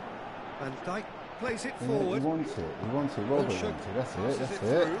time. Van Dijk plays it forward. He wants it. Welbeck wants it. That's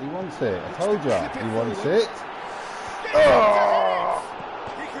it. He wants it. I told you. He wants it. Oh!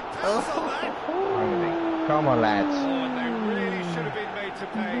 Come on, lads. Oh, they really should have been made to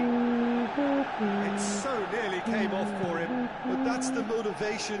pay. It so nearly came off for him. But that's the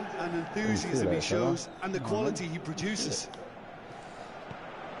motivation and enthusiasm he shows and the quality he produces.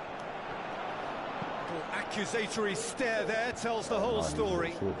 Accusatory stare there tells the whole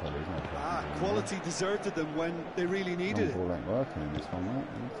story. Quality deserted them when they really needed it. Ball ain't working in this one, mate.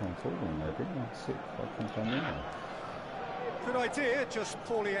 Good idea, just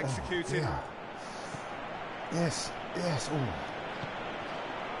poorly executed. Yes. Oh.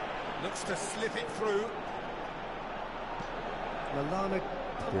 Looks to slip it through. Lallana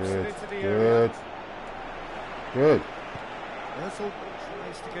pumps it into the area. Good. Ozil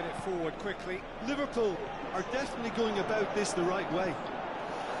tries to get it forward quickly. Liverpool are definitely going about this the right way.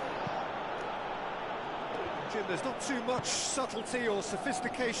 Jim, there's not too much subtlety or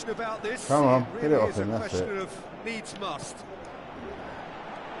sophistication about this. Come on, really get it off him, it's a that's question it. of needs must.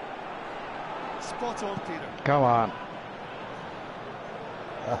 Spot on, Peter. Come on.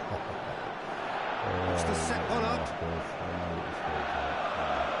 Just to set one up.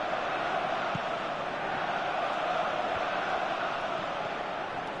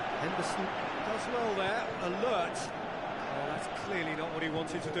 Henderson does well there, alert. Oh, that's clearly not what he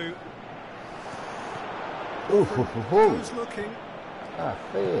wanted to do. Who's looking?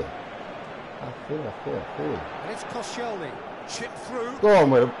 Fair. And it's Koscielny. Chip through. Go on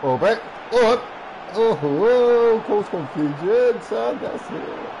with it, Welbeck. Oh, cause confusion, son. That's it.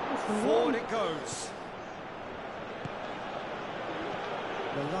 Forward it goes.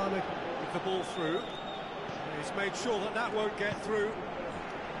 Lallana with the ball through. And he's made sure that won't get through.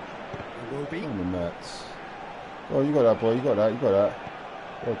 It will be. On the nuts. Oh, you got that, boy. You got that.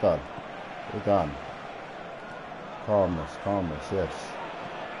 Well done. Calmness.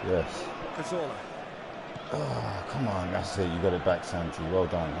 Yes. Cazorla. Oh, come on. That's it. You got it back, Santi. Well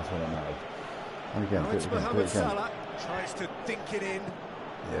done. That's what it mattered. And again, Now it's Mohamed Salah. Tries to dink it in.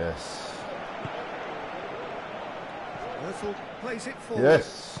 Yes. Ozil plays it forward.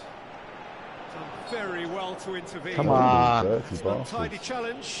 Yes. Done very well to intervene. Come on. Dirty Untidy bastards.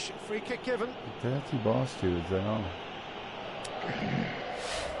 challenge. Free kick given. Dirty bastards, they are.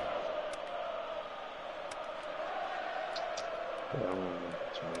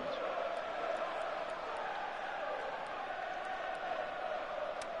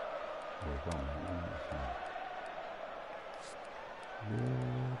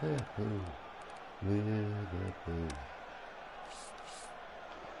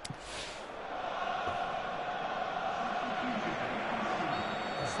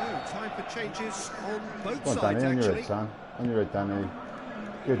 So, time for changes on both Come on, sides, Danny, on your actually. head, son. On your head, Danny.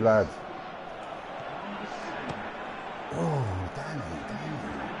 Good lad. Oh, Danny.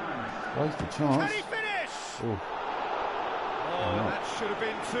 Waste a Can chance. he finish? Oh, That should have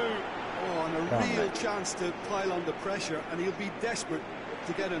been two. Oh, and a real chance to pile on the pressure, and he'll be desperate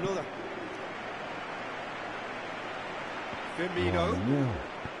to get another. Firmino.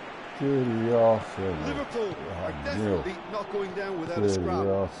 Dirty Arsenal. Liverpool are definitely not going down without a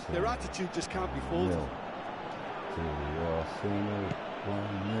scrap. Their attitude just can't be faulted. Dirty Arsenal.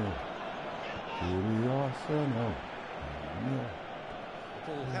 1-0. Dirty Arsenal. 1-0.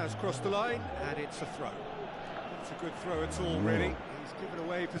 Ball has crossed the line, and it's a throw. It's a good throw at all, really. He's given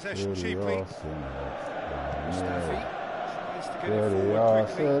away possession cheaply. Arsenal. Mustafi tries to get it Dirty forward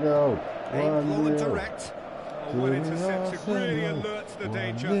quickly. Arsenal. Aim low and 1-0. direct. Oh, well intercepted, really alert to the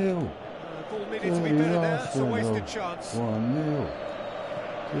danger. 1-0. Ball needed to be better there, it's a wasted chance. 1-0.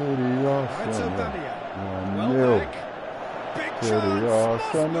 Dirty Arsenal. Well 1-0. back. Big Dirty chance.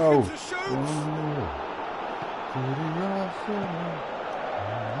 Arsenal. Looking to shoot. 1-0. Dirty Arsenal.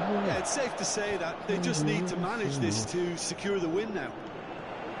 Yeah, it's safe to say that they just need to manage this to secure the win now.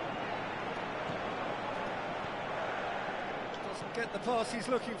 Doesn't get the pass he's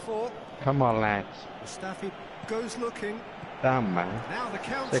looking for. Come on, lads. Mustafi goes looking. Damn, man. Now the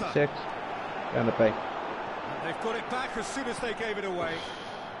counter. 6-6. Gonna be. And they've got it back as soon as they gave it away.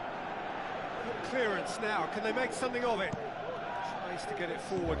 Good clearance now. Can they make something of it? Tries to get it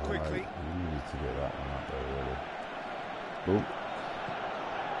forward quickly. You need to get that one up there, really. Ooh.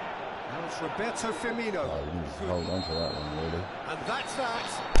 Now it's Roberto Firmino. Oh, you need to hold on to that one, really. And that's that.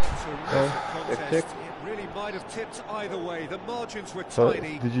 Terrific contest. It really might have tipped either way. The margins were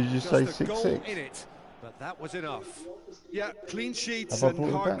tiny. Did you just say a goal 6-6? in it, but that was enough. Yeah, clean sheets Have I and brought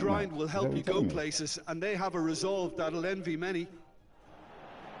it hard back, grind mate? will Is help that you what you're go telling me? places, and they have a resolve that'll envy many. You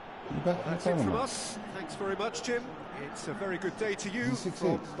back in That's the it from corner? us. Thanks very much, Jim. It's a very good day to you Is it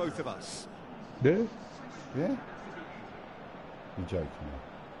from 6-6? both of us. Yeah. Yeah? You're joking me.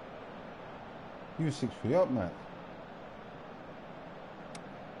 You were 6 feet up, Mac.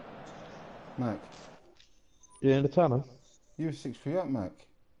 Mac, You in the tunnel? you were 6 feet up, Mac.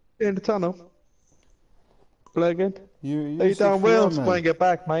 You in the tunnel? Play again? You You done well to man. bring it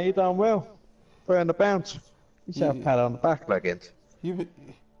back, mate. You done well. Throw on the bounce. You should have a You- pat on the back, Leggins. You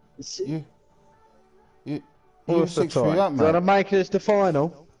What's the 6 feet time? up, Do you want to Mac. make this the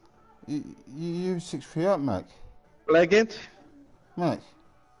final? You 6 feet up, Mac. Leggins? Mac.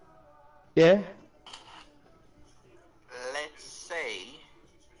 Yeah? Let's see.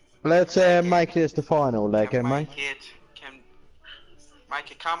 Let's make this the final, Leggins, mate. Can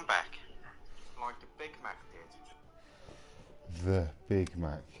make a comeback like the Big Mac did. The Big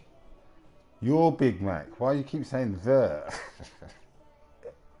Mac. Your Big Mac. Why do you keep saying the?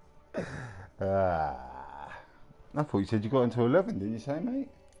 I thought you said you got into 11, did you say, mate?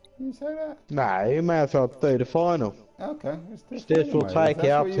 Did you say that? No, you may as well do the final. Okay, let's do This it, will mate. take If it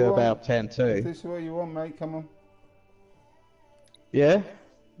that's up what you to want. about If 10-2. this is what you want, mate, come on. Yeah?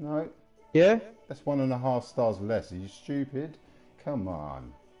 No, Yeah? that's 1.5 stars less. Are you stupid? Come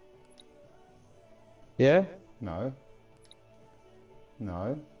on. Yeah? No.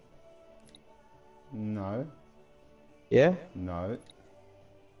 No. No. Yeah? No.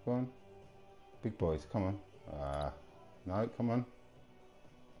 Go on. Big boys, come on. No, come on.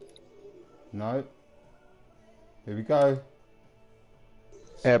 No. Here we go.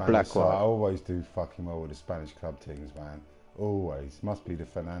 Black Spanish, white. I always do fucking well with the Spanish club teams, man. Always. Must be the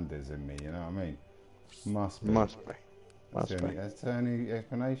Fernandez in me, you know what I mean? Must be. Must be. Must be. That's the only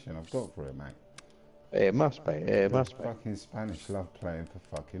explanation I've got for it, mate. It must be. It must be. Fucking Spanish love playing for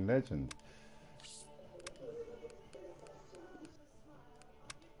fucking legend.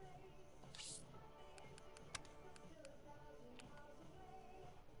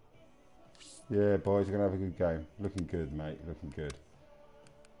 Yeah, boys, you're going to have a good game. Looking good, mate. Looking good.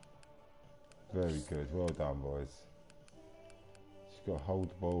 Very good. Well done, boys. Just got to hold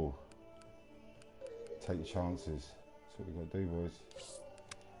the ball. Take your chances. That's what we've got to do, boys.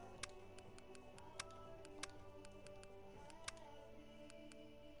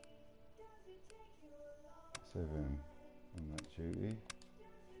 Seven on that duty.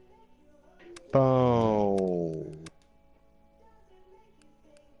 Boom.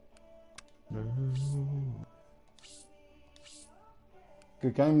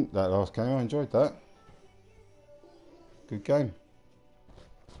 Good game, that last game. I enjoyed that. Good game.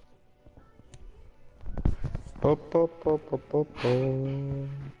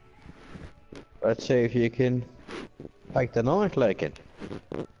 Let's see if you can take the ninth, Leggin.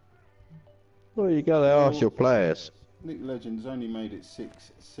 Well, you got to ask your players. Nick Legend's only made it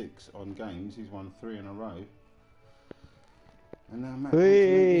 6-6 on games. He's won 3 in a row. And now Matt wants to make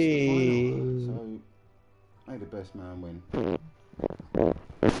this the final. So, may the best man win.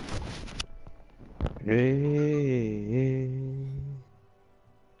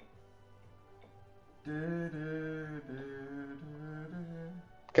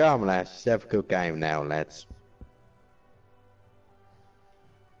 Come on, lads. Let's have a good game now, lads.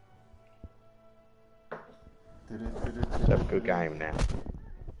 Let's have a good game now.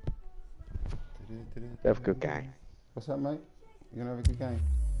 Let's have a good game. What's that, mate? You gonna have a good game?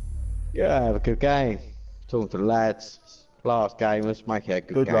 Yeah, have a good game. Talking to the lads. Last game, let's make it a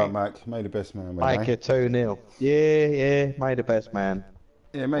good game. Good luck, Mac. May the best man win. Make it 2-0. Yeah, may the best man.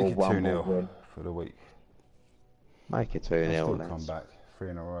 Yeah, make Or it 1-1 2-0 win. for the week. Make it 2-0. Still come back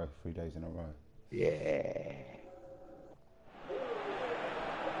 3 in a row, 3 days in a row. Yeah.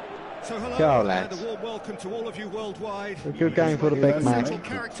 So hello, Go, and lads. a warm welcome to all of you worldwide. A good game for the big man. Central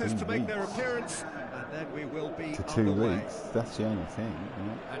characters to make their appearance, and then we will be to 2 underway. weeks, that's the only thing, you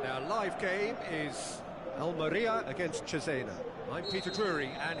know? And our live game is Almeria against Cesena. I'm Peter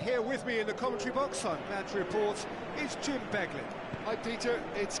Drury, and here with me in the commentary box, I'm glad to report, is Jim Beglin. Hi Peter,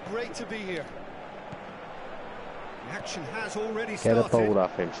 it's great to be here. The action has already Get started. a ball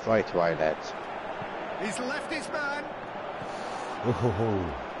off him straight away, lads. He's left his man.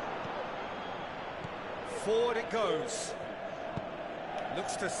 Oh. Forward it goes.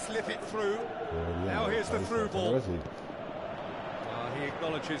 Looks to slip it through. Now here's the through ball. He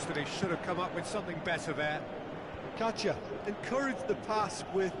acknowledges that he should have come up with something better there. Katja encouraged the pass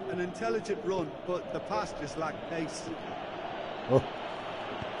with an intelligent run, but the pass just lacked pace. Oh.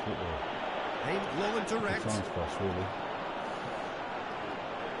 Aimed low and direct. Chance for us, really.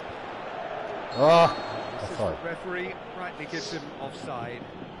 Ah! This is the referee rightly gives him offside.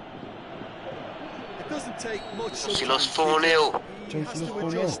 It doesn't take much. She lost 4-0. He has to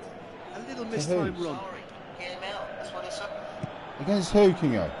adjust a little mistime run. Get him out, that's what he said. Against who,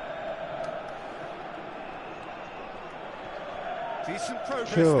 Kingo? Decent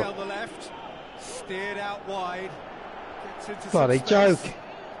progress Sure. down the left. Steered out wide. Gets into Bloody some space. joke.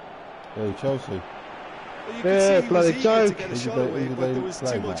 Hey, Chelsea. Well, you Yeah, can see he was bloody eager joke. to get a Did shot they- away, did but they there was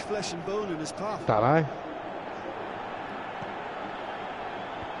play too much that? flesh and bone in his path. Don't know.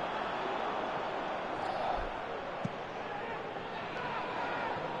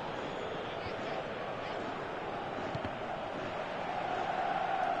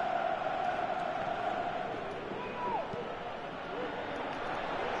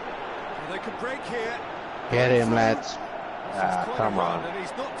 Well, they can break here. Get him, lads. This is Ah, quite come a run, on. and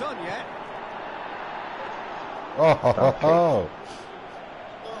he's not done yet. Oh, ho, ho, ho.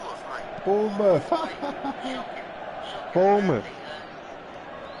 Bournemouth, Bournemouth. mate. Bournemouth.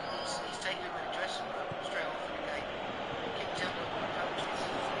 He's taken him in the dressing room straight off in the game. Kicked out the coaches.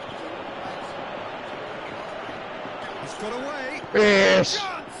 He's got away. Yes.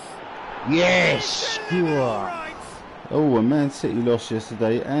 Chance! Yes. He's Sure. right. Oh, and Man City lost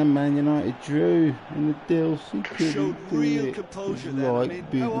yesterday, and Man United drew in the deal. He couldn't Showed do real it. composure He's then. I like mean,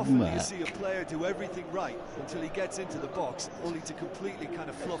 Big how often do you Mac. see a player do everything right until he gets into the box, only to completely kind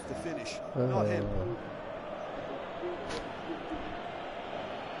of fluff the finish? Not him.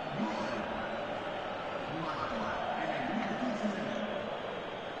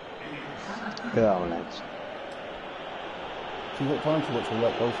 Go on, lads. So you got time to watch all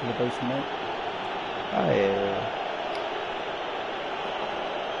that goal celebration, mate? Oh, yeah.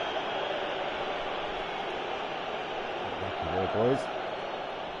 Lucky there, boys.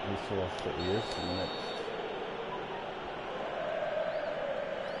 We saw us 30 years in the next.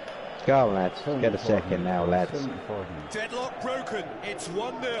 Go on, lads. Get a second now, lads. 75 minutes. Deadlock broken. It's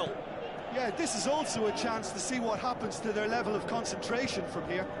 1-0. Yeah, this is also a chance to see what happens to their level of concentration from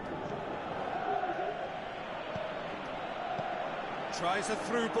here. Tries a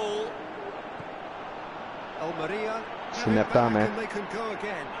through ball. Almeria. have Shouldn't it have done back it. and they can go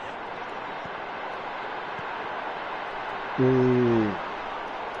again. Ooh.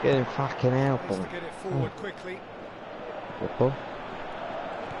 Get him fucking out, Needs boy. to get it forward quickly. Good ball.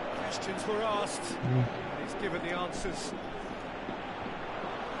 Questions were asked. Mm. He's given the answers.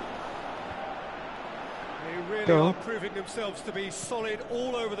 They really Go are on. proving themselves to be solid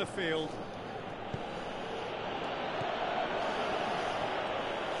all over the field.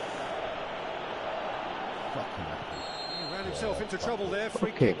 Fucking happy. He ran himself into trouble there.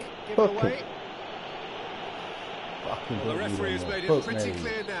 Free Hook kick it. given Hook away. it. Fucking Well, the don't need referee one has more. made it Fuck pretty me.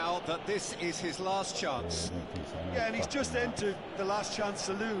 clear now that this is his last chance. I don't think so, no. Yeah, and he's just Fucking entered the last chance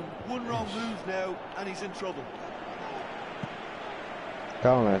saloon. One wrong move now, and he's in trouble.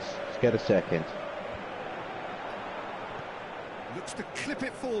 Go on, lads. Let's get a second. Looks to clip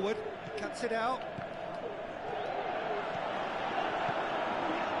it forward. Cuts it out.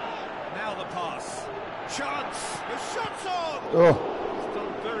 Now the pass. Chance. The shot's on. Oh, He's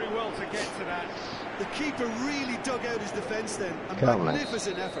done very well to get to that. The keeper really dug out his defence then. A Come on, lads.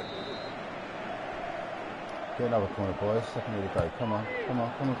 magnificent effort. get another corner, boys. Second of the day. Come on, come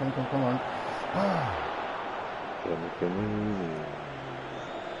on, come on, come on, come on, come on. Ah. Will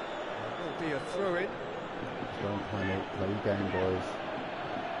be a throw-in. Don't panic. Play your game, boys.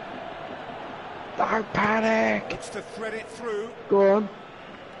 Don't panic. Looks to thread it through. Go on.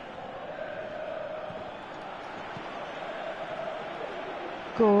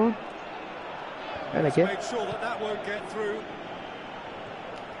 Go on. And Let's again. make sure that that won't get through.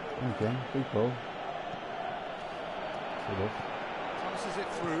 Again, big ball. Passes it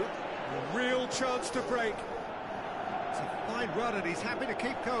through. A real chance to break. It's a fine run and he's happy to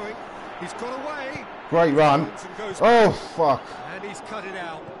keep going. He's got away. Great run. Oh, fuck. And he's cut it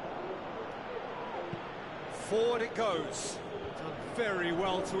out. Forward it goes. Done very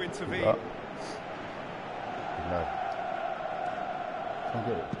well to intervene. No.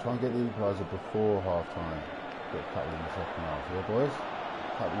 Try and get the equaliser before half-time. Get a couple in the second half. Yeah, boys?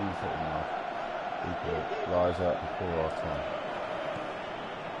 A couple in the second half. Equaliser before half-time.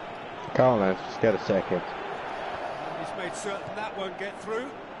 Come on, let's just get a second. He's made certain that won't get through.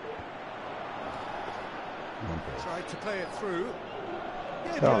 Tried to play it through.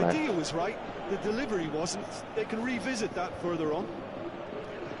 Yeah, the idea was right. The delivery wasn't. They can revisit that further on.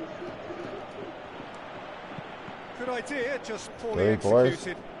 Good idea, just poorly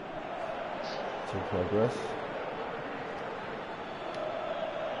executed. To progress.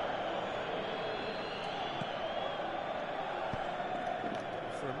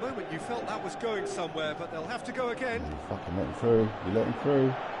 For a moment you felt that was going somewhere, but they'll have to go again. You fucking let him through. You let him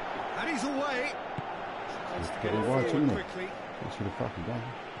through. And he's away. Wants to get it right, isn't it? He should have fucking done.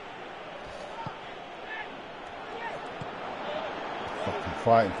 Fucking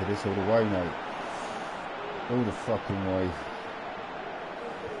fighting for this all the way, mate. All the fucking way.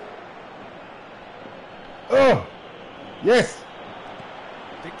 Oh! Yes!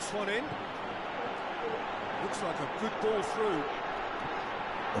 Dinks one in. Looks like a good ball through.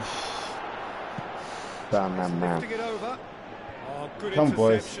 Damn, man. Lifting it over. Oh, good Come,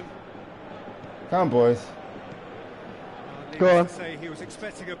 interception. boys. Come, boys. Go on. Say he was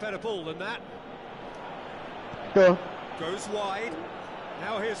expecting a better ball than that. Go on. Goes wide.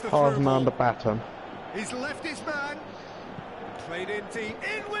 Now here's the Hard through man ball. the baton. He's left his man. Played in deep.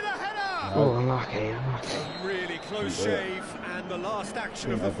 In with a header! Oh, unlucky. A really close shave and the last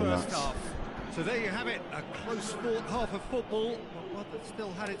action of the first half. So there you have it, a close fought half of football, but one that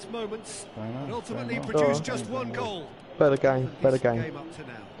still had its moments, and ultimately produced just one goal. Better game. Up to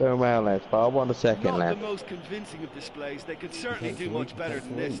now. Doing well, lads, but I want a second, Not lad. the most convincing of displays. They could certainly do much better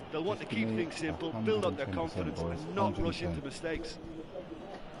than this. They'll want to keep things simple, build up their confidence, and not rush into mistakes.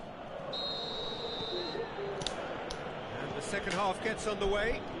 And the second half gets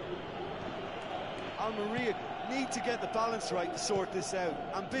underway. Almeria need to get the balance right to sort this out.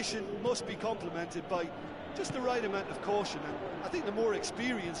 Ambition must be complemented by just the right amount of caution, and I think the more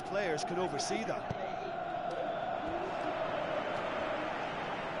experienced players can oversee that.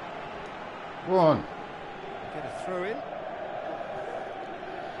 Go on. Get a throw in.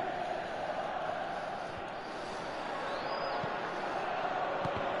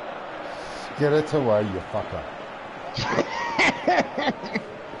 Get it away, you fucker.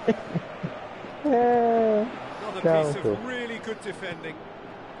 Another piece of really good defending.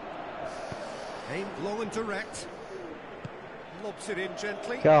 Aimed long and direct. Lobs it in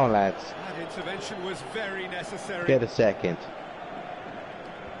gently. Go on, lads. That intervention was very necessary. Get a second.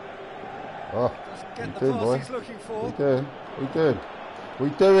 Oh, Doesn't get we the doing, pass boy? he's looking for. We doing? We doing? We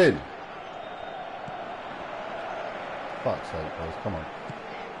doing? Fuck's sake, boys, come on.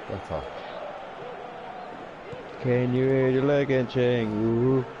 Better. Can you hear the leg and ching?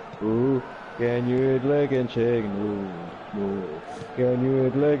 Ooh, ooh. Can you hear the leg and ching? Ooh, ooh. Can you hear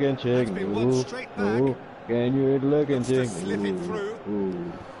the leg and ching? That's been one Ooh, straight back. ooh. Can you hear the leg and Looks to ching? slip it through.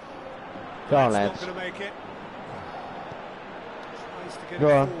 Ooh. Go on, That's lads. not going to make it. Tries to get Go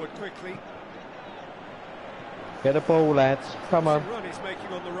it on. forward quickly. Get a ball, lads. Come on. Run is making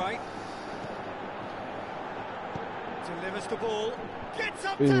on the right. Delivers the ball. Gets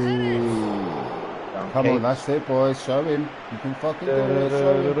up to head it. Come on, that's it, boys. Show him. You can fucking do it.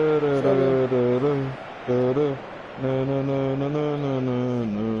 Show him.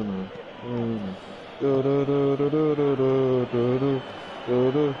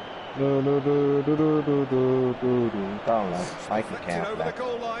 Go on, lads. I can Deflected count over the that.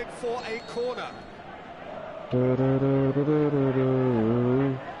 goal line for a corner.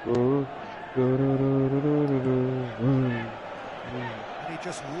 And he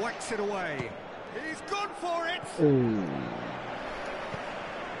just whacks it away. He's gone for it.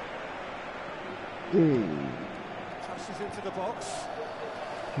 Tosses into the box.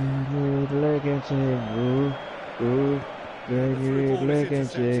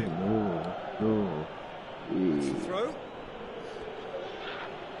 Throw.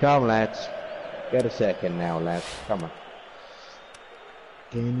 Come, lads. Get a second now, lads. Come on.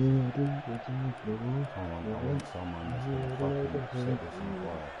 Can you do it? Come on, I want someone that's going to fucking set this on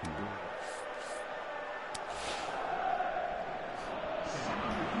fire.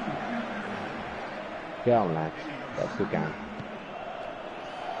 Go on, lads. That's the game.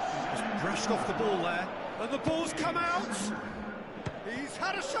 Just brushed off the ball there. And the ball's come out. He's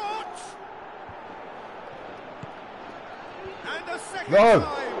had a shot. And a second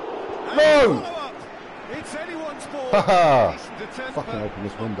time. No! It's anyone's ball. Haha! Fucking open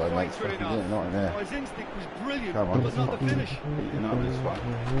this window, mate. It's fucking getting not in there. His instinct was brilliant, Come on. but not the finish. Beating up this one.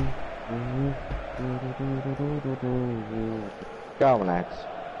 Go on, lads.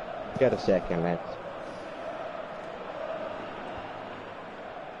 Get a second, lads.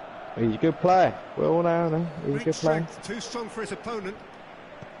 He's a good player. We all know, he's a good player. Too strong for his opponent.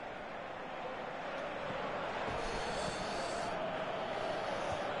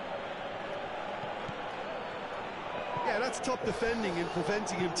 Yeah, that's top defending and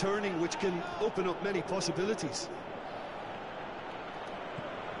preventing him turning, which can open up many possibilities.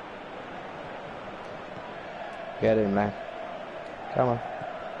 Get in, lad. Come on.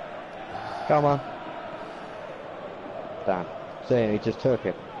 Come on. Done. See, he just took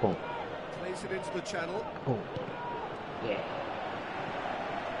it. Boom. Plays it into the channel. Boom. Yeah.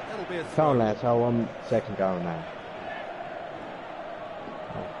 That'll be a throw. Come on, lads. I'll 1 second go now.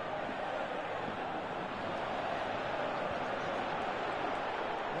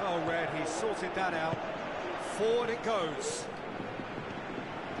 Well read, he sorted that out. Forward it goes.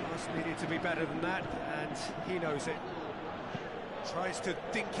 Just needed to be better than that, and he knows it. Tries to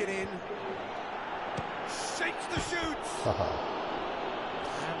dink it in. Shakes the shoots.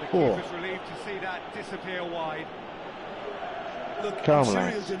 And the keeper's relieved to see that disappear wide. Look, Come I'm sure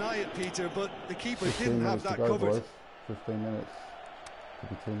on, he'll deny it, Peter, but the keeper 15 didn't have minutes to that go, covered. boys. 15 minutes to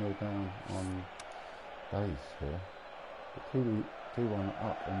be 2-0 down on days here. 2-1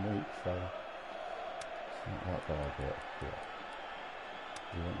 up on week, so it's not that bad yet. Yeah.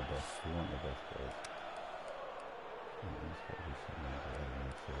 We want the best, boys. Let's get this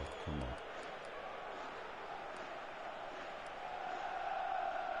something so come on.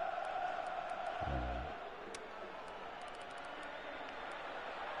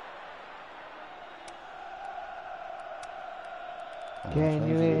 Can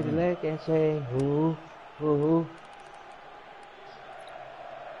you hear the leg and say, ooh, ooh?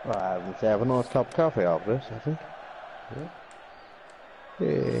 Well, I would say have a nice cup of coffee after this, I think. Yeah.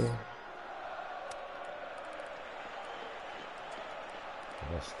 Yeah.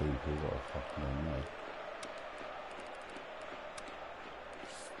 That's stupid, what a fucking name, mate.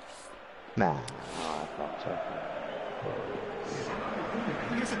 Nah, I can't say.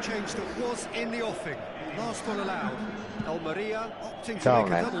 Here's a change that was in the offing. Last one allowed. Almeria opting to Go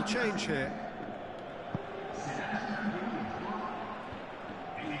make on, a double change here.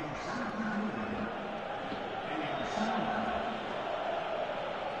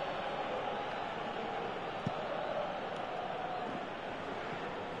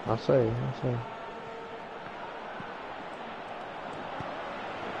 I see.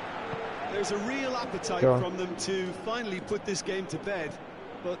 There's a real appetite from them to finally put this game to bed,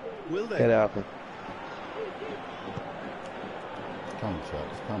 but will they? Get out of it. Come on,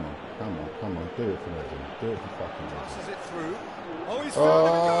 chaps, come on, do it for legend, do it for fucking legend. Passes it through. Oh, he's found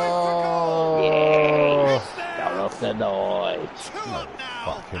it going for goal! Yeah! Got off the noise. Two up now,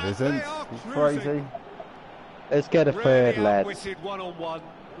 Fucking and isn't. they are He's cruising. crazy. Let's get a third, Really lads. outwitted one-on-one.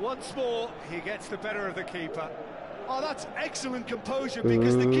 Once more, he gets the better of the keeper. Oh, that's excellent composure,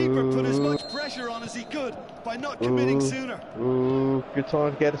 because the keeper put as much pressure on as he could by not committing sooner. Ooh, good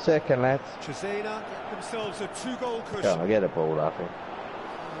time to get a second, lads. Cesena get themselves a 2-goal cushion. Go on, get a ball, I think.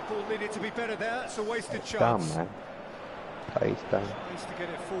 The ball needed to be better there. It's a wasted Done, chance. man. He's done. Needs to get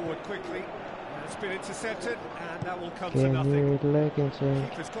it forward quickly. It's been intercepted, and that will come to Can nothing. you leg and say,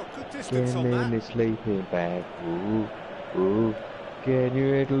 Keeper's got good distance on get in that. the sleeping bag. Ooh, ooh. Can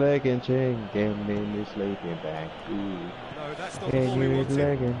you hit leg and say, get in the sleeping bag. Ooh. No, that's not the Can ball he you hit wanted.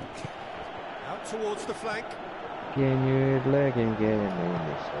 leg and, Out towards the flank. can you hit leg and get in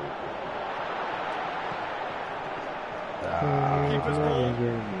the sleeping Keeper's ball.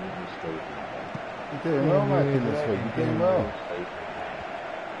 You're doing well, Martin, this week. You're doing well.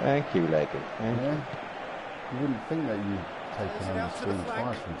 Thank you, Legend. Thank you. Yeah. You wouldn't think that you'd taken on the out to the screen flank.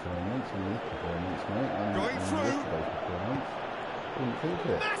 twice from tournaments and this performance, mate. And Going through. yesterday's performance. Wouldn't think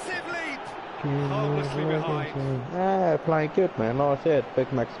it. Massive leap. Can you Harmlessly hit leg behind. and say, playing good, man. Like I said,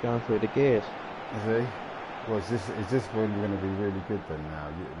 Big Mac's going through the gears. Is he? Well, is this when you're going to be really good then now?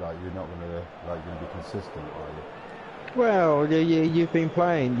 You're not going to be consistent, are you? Well, you've been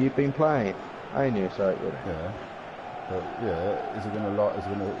playing. Ain't you, so Yeah. But yeah, is it going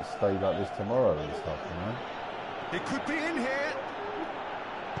to stay like this tomorrow and stuff, you know? It could be in here.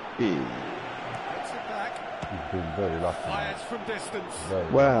 Yeah. Gets it back. You've been very lucky. Fires mate. from distance.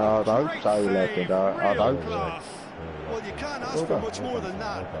 Very Well, I lucky. don't Great say, save, Legend. I real don't. class. Very Well, lucky. you can't Well ask for done, much well more done, than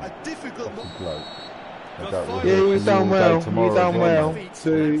well that. done. A difficult... Lucky bloke. Yeah, you've done well. You've done well.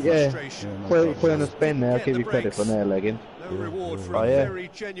 So yeah, put on a spin now. I'll give you credit for nail legging. No reward for a very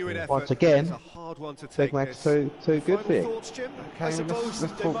genuine effort. Once again, Big Mac's too good for you. Okay,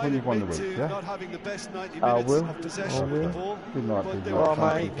 let's talk when you've won the week, yeah? I will. Good night, big All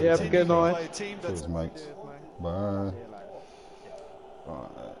right, mate. Yeah, have a good night. Cheers, mates. Bye.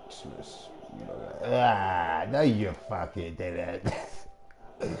 Right, no, you fucking did it.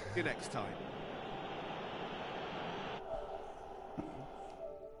 See you next time.